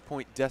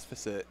 17-point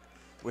deficit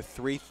with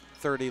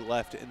 3:30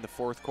 left in the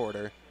fourth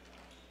quarter.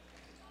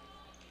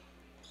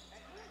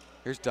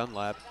 Here's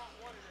Dunlap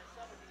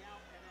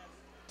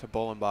to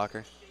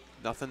Bullenbacher.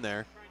 Nothing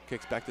there.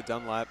 Kicks back to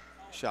Dunlap.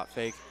 Shot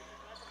fake.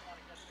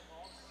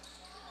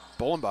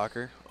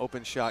 Bullenbacher,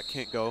 open shot,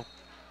 can't go.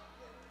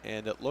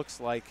 And it looks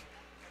like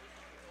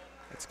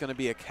it's going to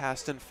be a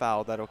Caston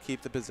foul that'll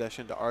keep the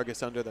possession to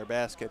Argos under their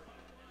basket.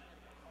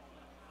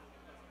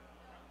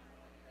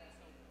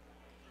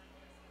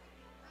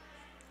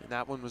 And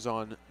that one was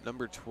on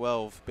number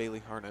 12,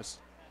 Bailey Harness.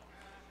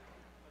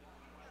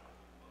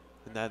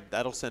 And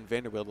that'll send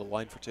Vanderbilt to the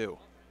line for two.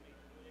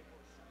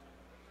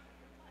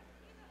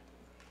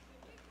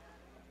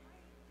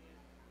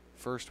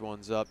 First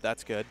one's up,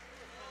 that's good.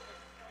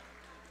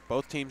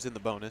 Both teams in the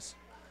bonus.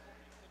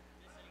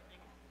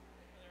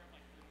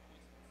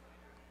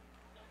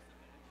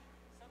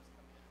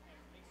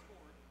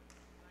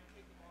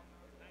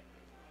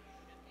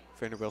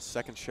 Vanderbilt's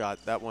second shot,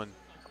 that one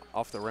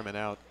off the rim and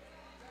out.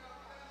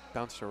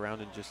 Bounced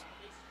around and just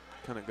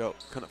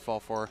couldn't fall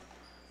for her.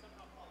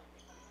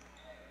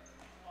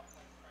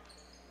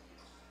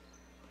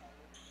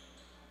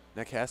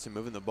 Now Caston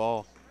moving the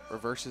ball,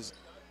 reverses,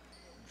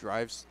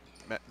 drives.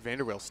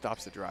 Vanderbilt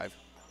stops the drive.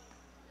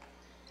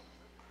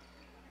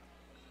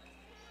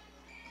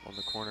 On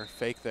the corner,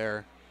 fake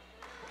there.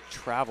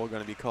 Travel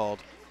going to be called.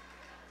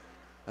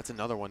 That's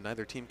another one.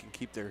 Neither team can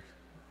keep their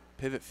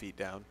pivot feet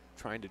down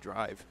trying to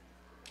drive.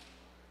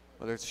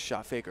 Whether it's a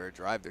shot fake or a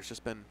drive, there's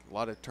just been a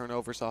lot of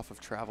turnovers off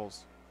of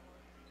travels.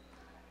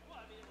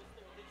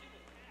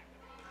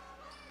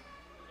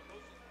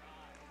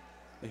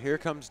 And here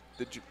come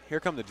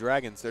the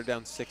Dragons. They're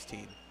down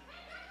 16.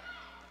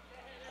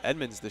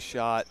 Edmonds the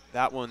shot.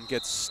 That one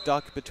gets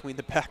stuck between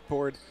the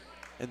backboard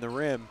and the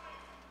rim,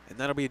 and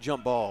that'll be a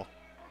jump ball.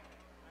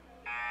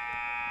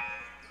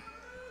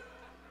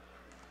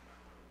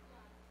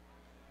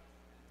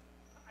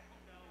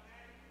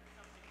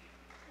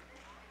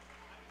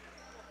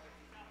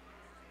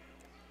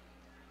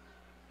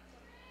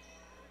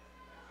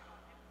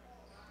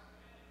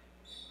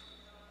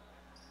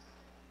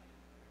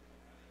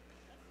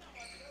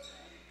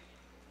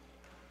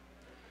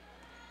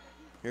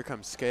 Here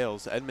comes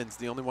Scales. Edmonds,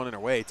 the only one in her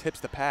way,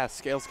 tips the pass.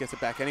 Scales gets it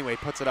back anyway,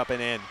 puts it up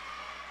and in.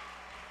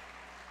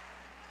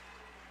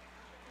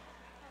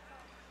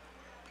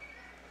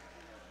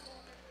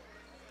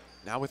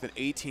 Now with an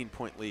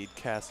 18-point lead,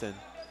 Caston,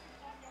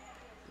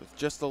 with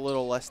just a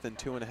little less than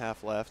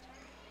 2.5 left.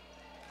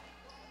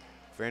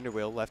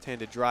 Vanderbilt,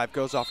 left-handed drive,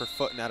 goes off her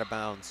foot and out of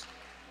bounds.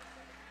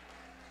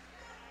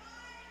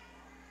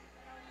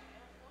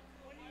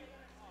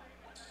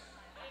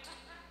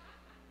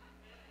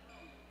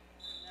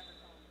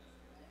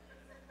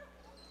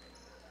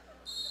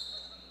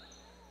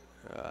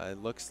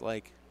 It looks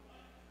like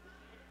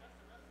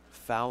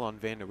foul on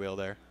Vanderbilt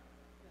there.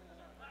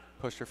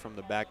 Pushed her from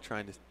the back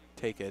trying to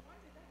take it.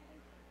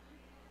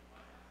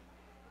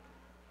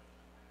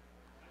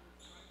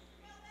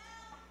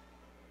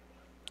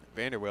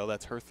 Vanderbilt,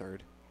 that's her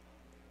third.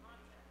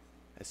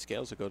 as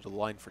Scales will go to the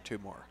line for 2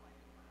 more.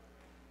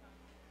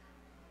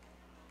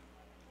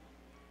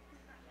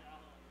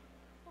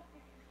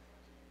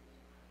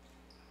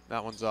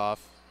 That one's off.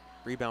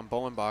 Rebound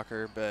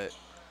Bollenbacher, but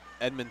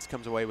Edmonds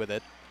comes away with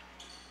it.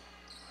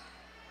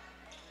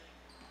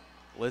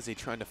 Lizzie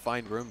trying to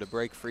find room to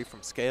break free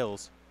from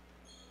Scales.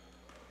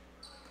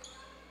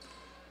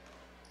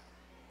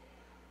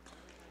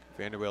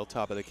 Vanderbilt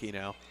top of the key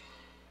now.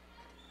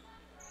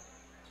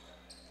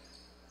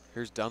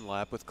 Here's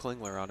Dunlap with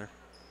Klingler on her.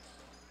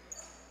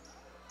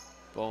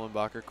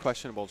 Bollenbacher,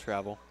 questionable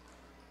travel.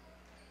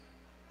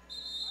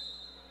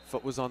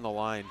 Foot was on the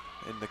line,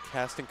 and the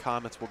Caston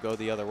Comets will go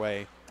the other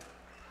way.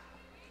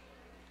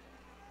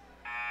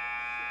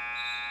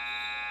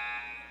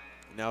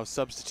 Now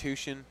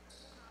substitution.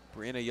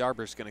 Brianna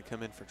Yarber's going to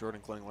come in for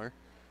Jordan Klingler.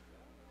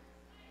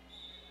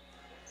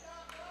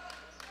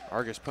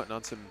 Argos putting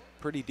on some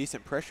pretty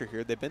decent pressure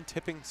here. They've been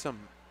tipping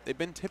some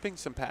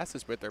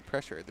passes with their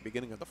pressure at the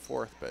beginning of the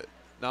 4th, but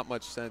not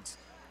much sense.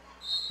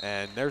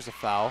 And there's a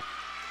foul.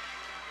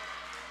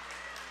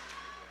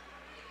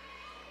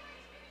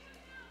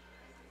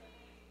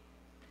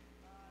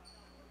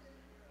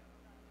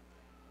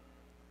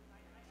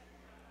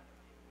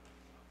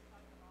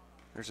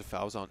 There's a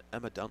foul on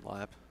Emma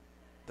Dunlap.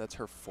 That's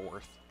her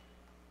 4th.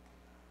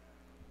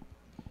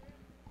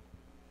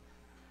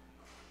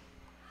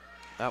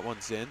 That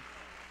one's in.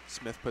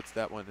 Smith puts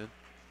that one in.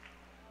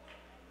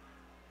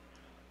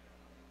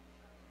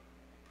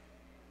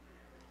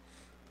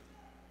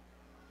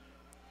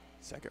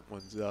 Second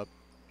one's up.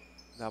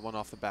 That one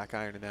off the back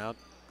iron and out.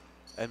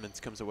 Edmonds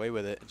comes away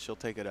with it, and she'll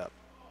take it up.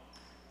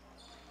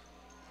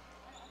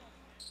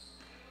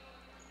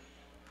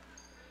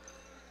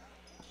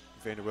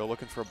 Vanderbilt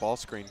looking for a ball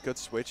screen. Good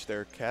switch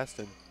there,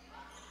 Caston.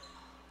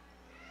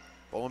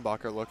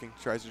 Bollenbacher looking,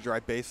 tries to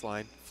drive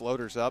baseline.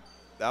 Floaters up.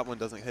 That one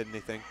doesn't hit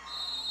anything.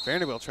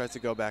 Vanderbilt tries to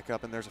go back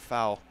up, and there's a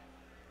foul.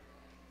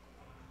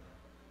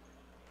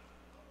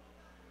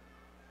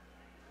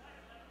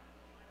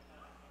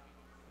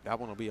 That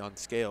one will be on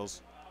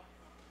Scales.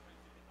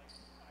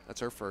 That's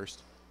her 1st.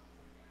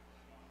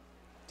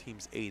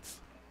 Team's 8th.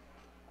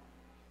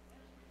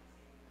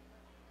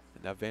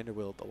 And now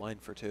Vanderbilt the line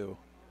for 2.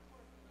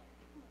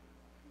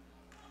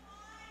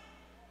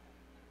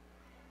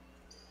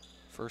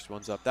 First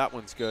one's up. That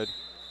one's good.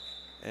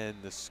 And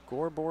the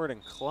scoreboard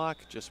and clock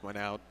just went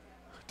out.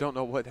 Don't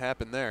know what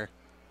happened there.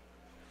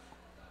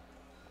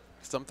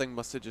 Something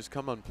must have just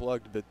come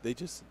unplugged, but they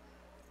just,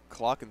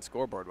 clock and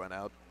scoreboard went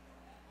out.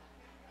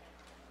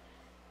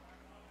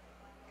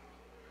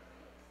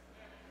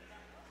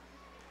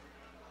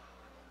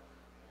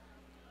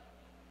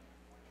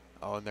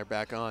 Oh, and they're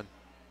back on.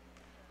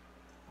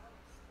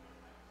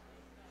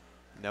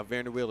 Now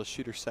Vanderbilt will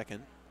shoot her 2nd.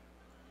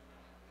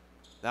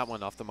 That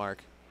one off the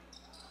mark.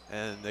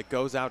 And it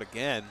goes out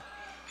again.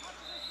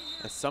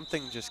 And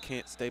something just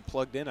can't stay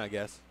plugged in, I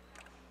guess.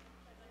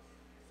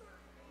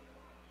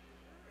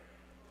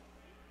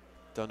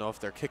 Don't know if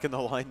they're kicking the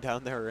line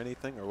down there or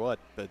anything or what,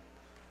 but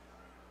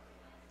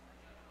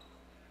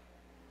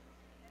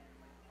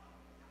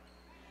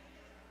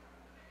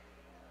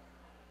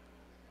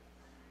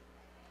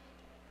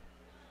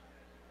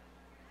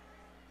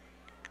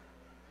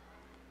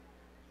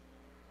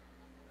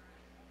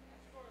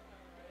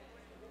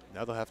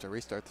now they'll have to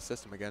restart the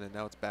system again, and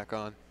now it's back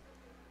on.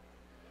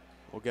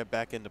 We'll get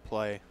back into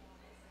play.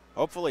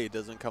 Hopefully it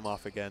doesn't come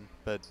off again,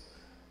 but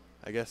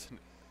I guess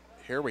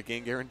here we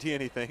can't guarantee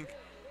anything.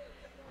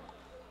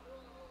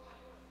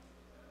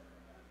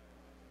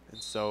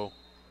 And so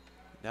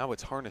now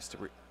it's Harness to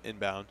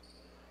inbound.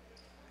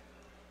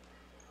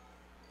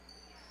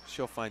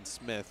 She'll find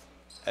Smith.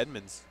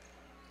 Edmonds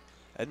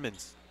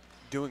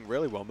doing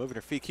really well, moving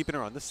her feet, keeping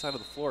her on this side of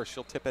the floor.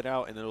 She'll tip it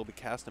out, and it'll be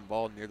Caston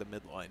ball near the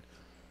midline.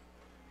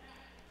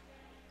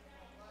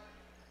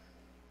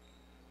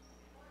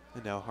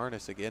 And now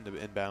Harness again to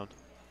inbound.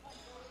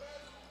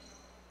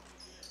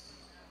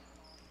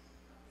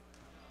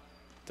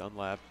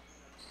 Dunlap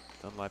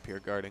here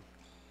guarding.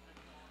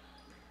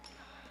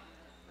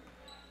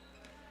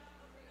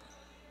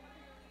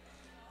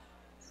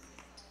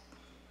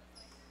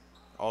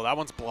 Oh, that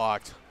one's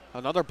blocked.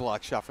 Another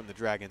block shot from the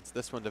Dragons.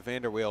 This one to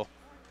Vanderweel.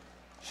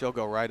 She'll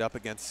go right up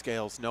against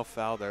Scales. No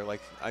foul there.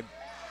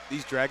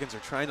 These Dragons are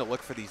trying to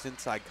look for these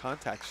inside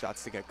contact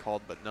shots to get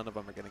called, but none of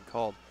them are getting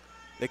called.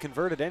 They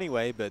converted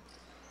anyway, but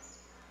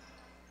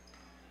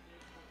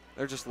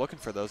they're just looking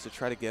for those to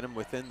try to get them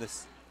within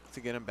this,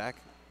 to get them back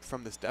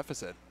from this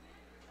deficit.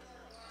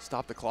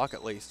 Stop the clock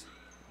at least.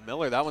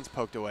 Miller, that one's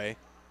poked away.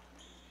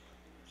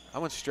 That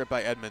one's stripped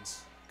by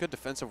Edmonds. Good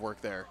defensive work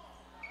there.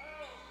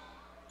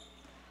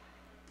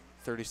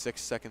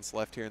 36 seconds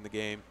left here in the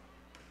game.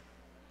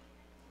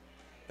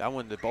 That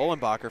one to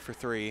Bollenbacher for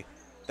 3.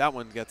 That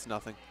one gets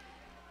nothing.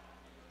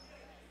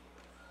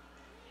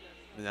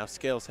 And now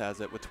Scales has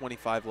it with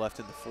 25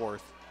 left in the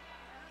 4th.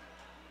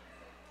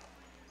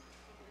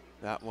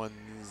 That one's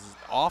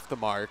off the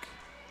mark.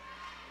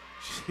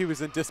 She was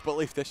in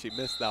disbelief that she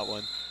missed that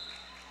one.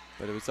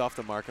 But it was off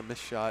the mark, a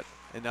missed shot.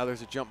 And now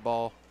there's a jump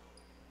ball.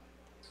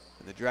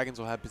 And the Dragons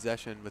will have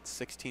possession with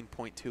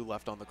 16.2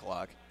 left on the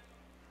clock.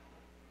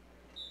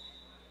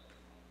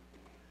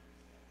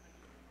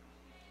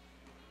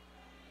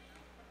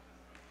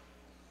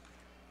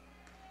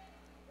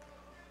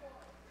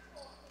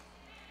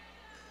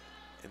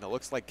 And it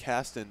looks like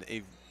Caston,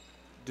 a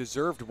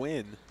deserved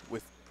win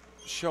with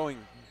showing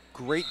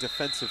great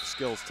defensive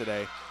skills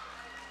today.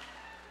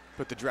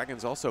 But the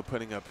Dragons also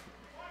putting up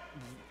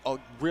a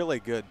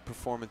really good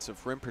performance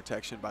of rim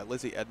protection by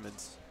Lizzie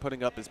Edmonds,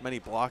 putting up as many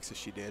blocks as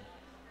she did.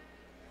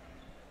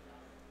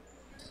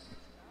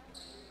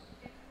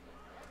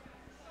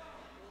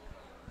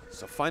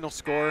 So final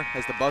score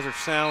as the buzzer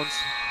sounds,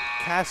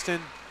 Caston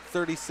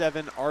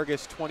 37,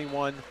 Argos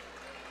 21.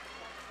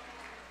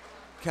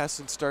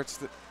 Caston starts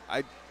the,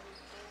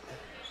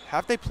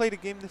 have they played a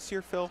game this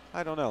year, Phil?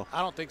 I don't know.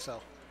 I don't think so.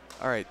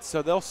 All right,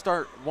 so they'll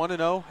start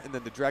 1-0, and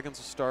then the Dragons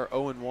will start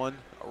 0-1.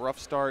 A rough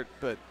start,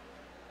 but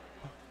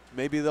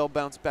maybe they'll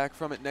bounce back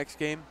from it next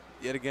game.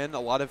 Yet again, a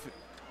lot of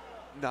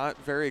not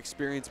very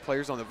experienced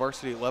players on the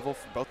varsity level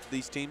for both of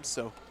these teams.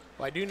 So,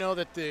 well, I do know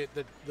that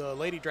the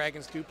Lady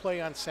Dragons do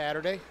play on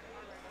Saturday.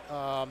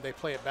 They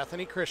play at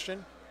Bethany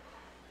Christian,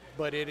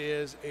 but it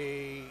is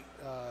a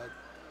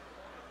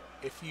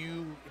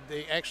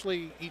they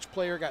actually, each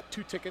player got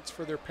 2 tickets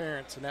for their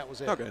parents, and that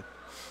was it. okay.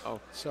 Oh,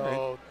 So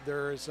right.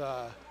 there's,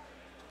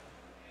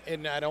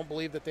 and I don't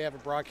believe that they have a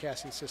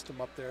broadcasting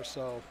system up there,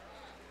 so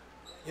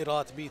it'll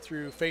have to be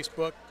through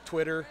Facebook,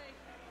 Twitter,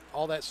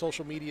 all that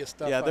social media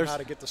stuff Yeah, on how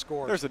to get the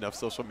scores. There's enough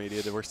social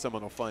media to where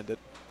someone will find it.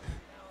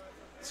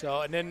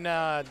 So, and then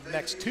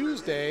next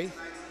Tuesday,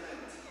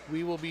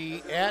 we will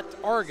be at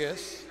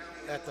Argos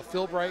at the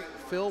Phil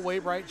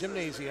Waybright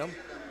Gymnasium,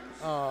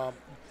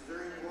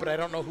 but I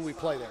don't know who we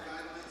play there.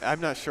 I'm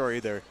not sure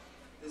either.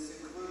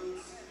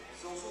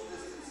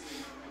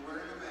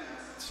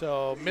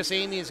 So Miss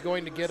Amy is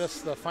going to get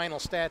us the final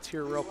stats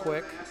here real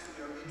quick,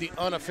 the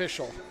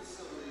unofficial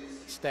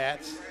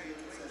stats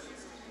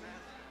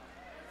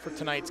for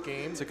tonight's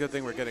game. It's a good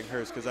thing we're getting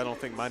hers because I don't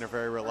think mine are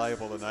very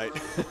reliable tonight.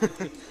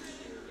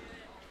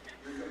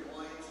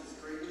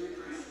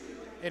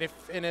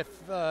 And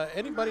if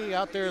anybody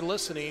out there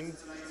listening,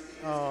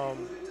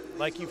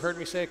 like you've heard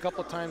me say a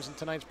couple of times in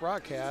tonight's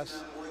broadcast,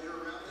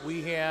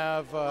 we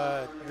have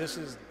this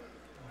is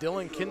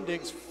Dylan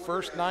Kindig's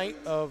first night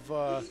of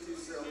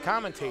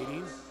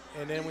commentating,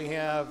 and then we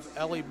have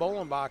Ellie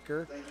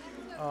Bolenbacher.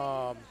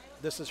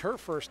 This is her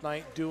first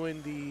night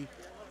doing the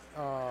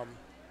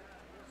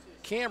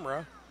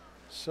camera,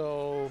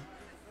 so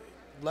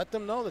let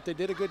them know that they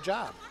did a good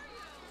job.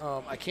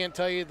 I can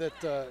tell you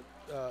that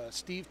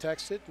Steve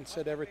texted and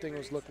said everything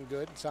was looking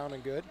good and sounding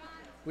good.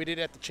 We did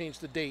have to change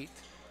the date.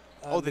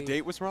 Oh, the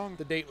date was wrong?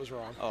 The date was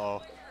wrong.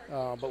 Oh.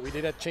 But we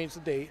did have to change the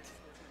date.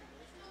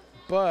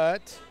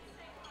 But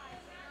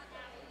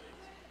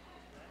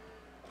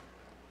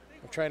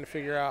I'm trying to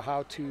figure out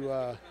how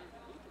to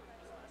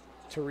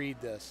read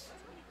this.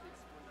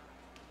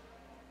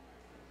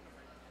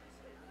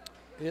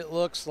 It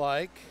looks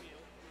like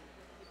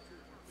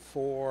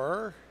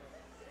for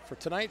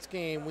tonight's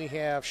game, we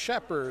have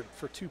Shepard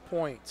for 2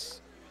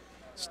 points,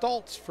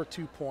 Stoltz for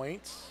 2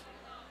 points,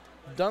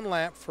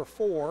 Dunlap for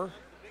 4,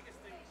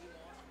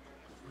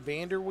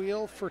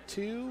 Vanderweel for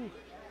 2,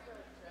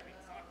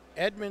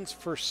 Edmonds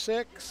for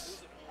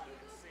 6,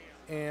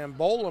 and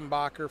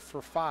Bolenbacher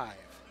for 5,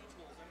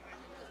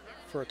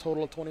 for a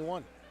total of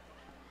 21.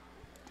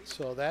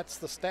 So that's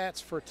the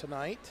stats for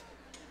tonight.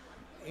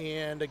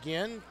 And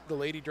again, the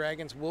Lady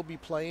Dragons will be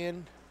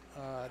playing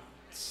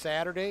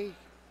Saturday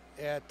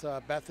at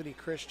Bethany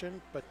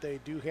Christian, but they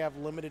do have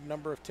limited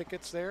number of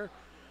tickets there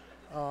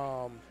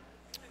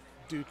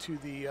due to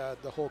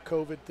the whole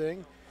COVID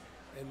thing.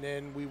 And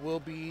then we will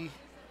be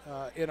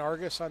in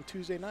Argos on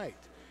Tuesday night.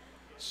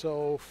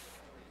 So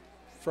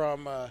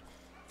for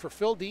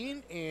Phil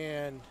Dean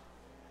and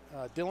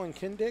Dylan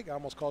Kindig, I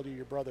almost called you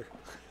your brother,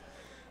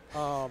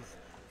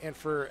 and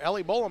for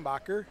Ellie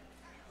Bolenbacher,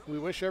 we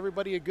wish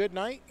everybody a good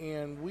night,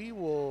 and we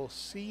will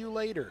see you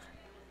later.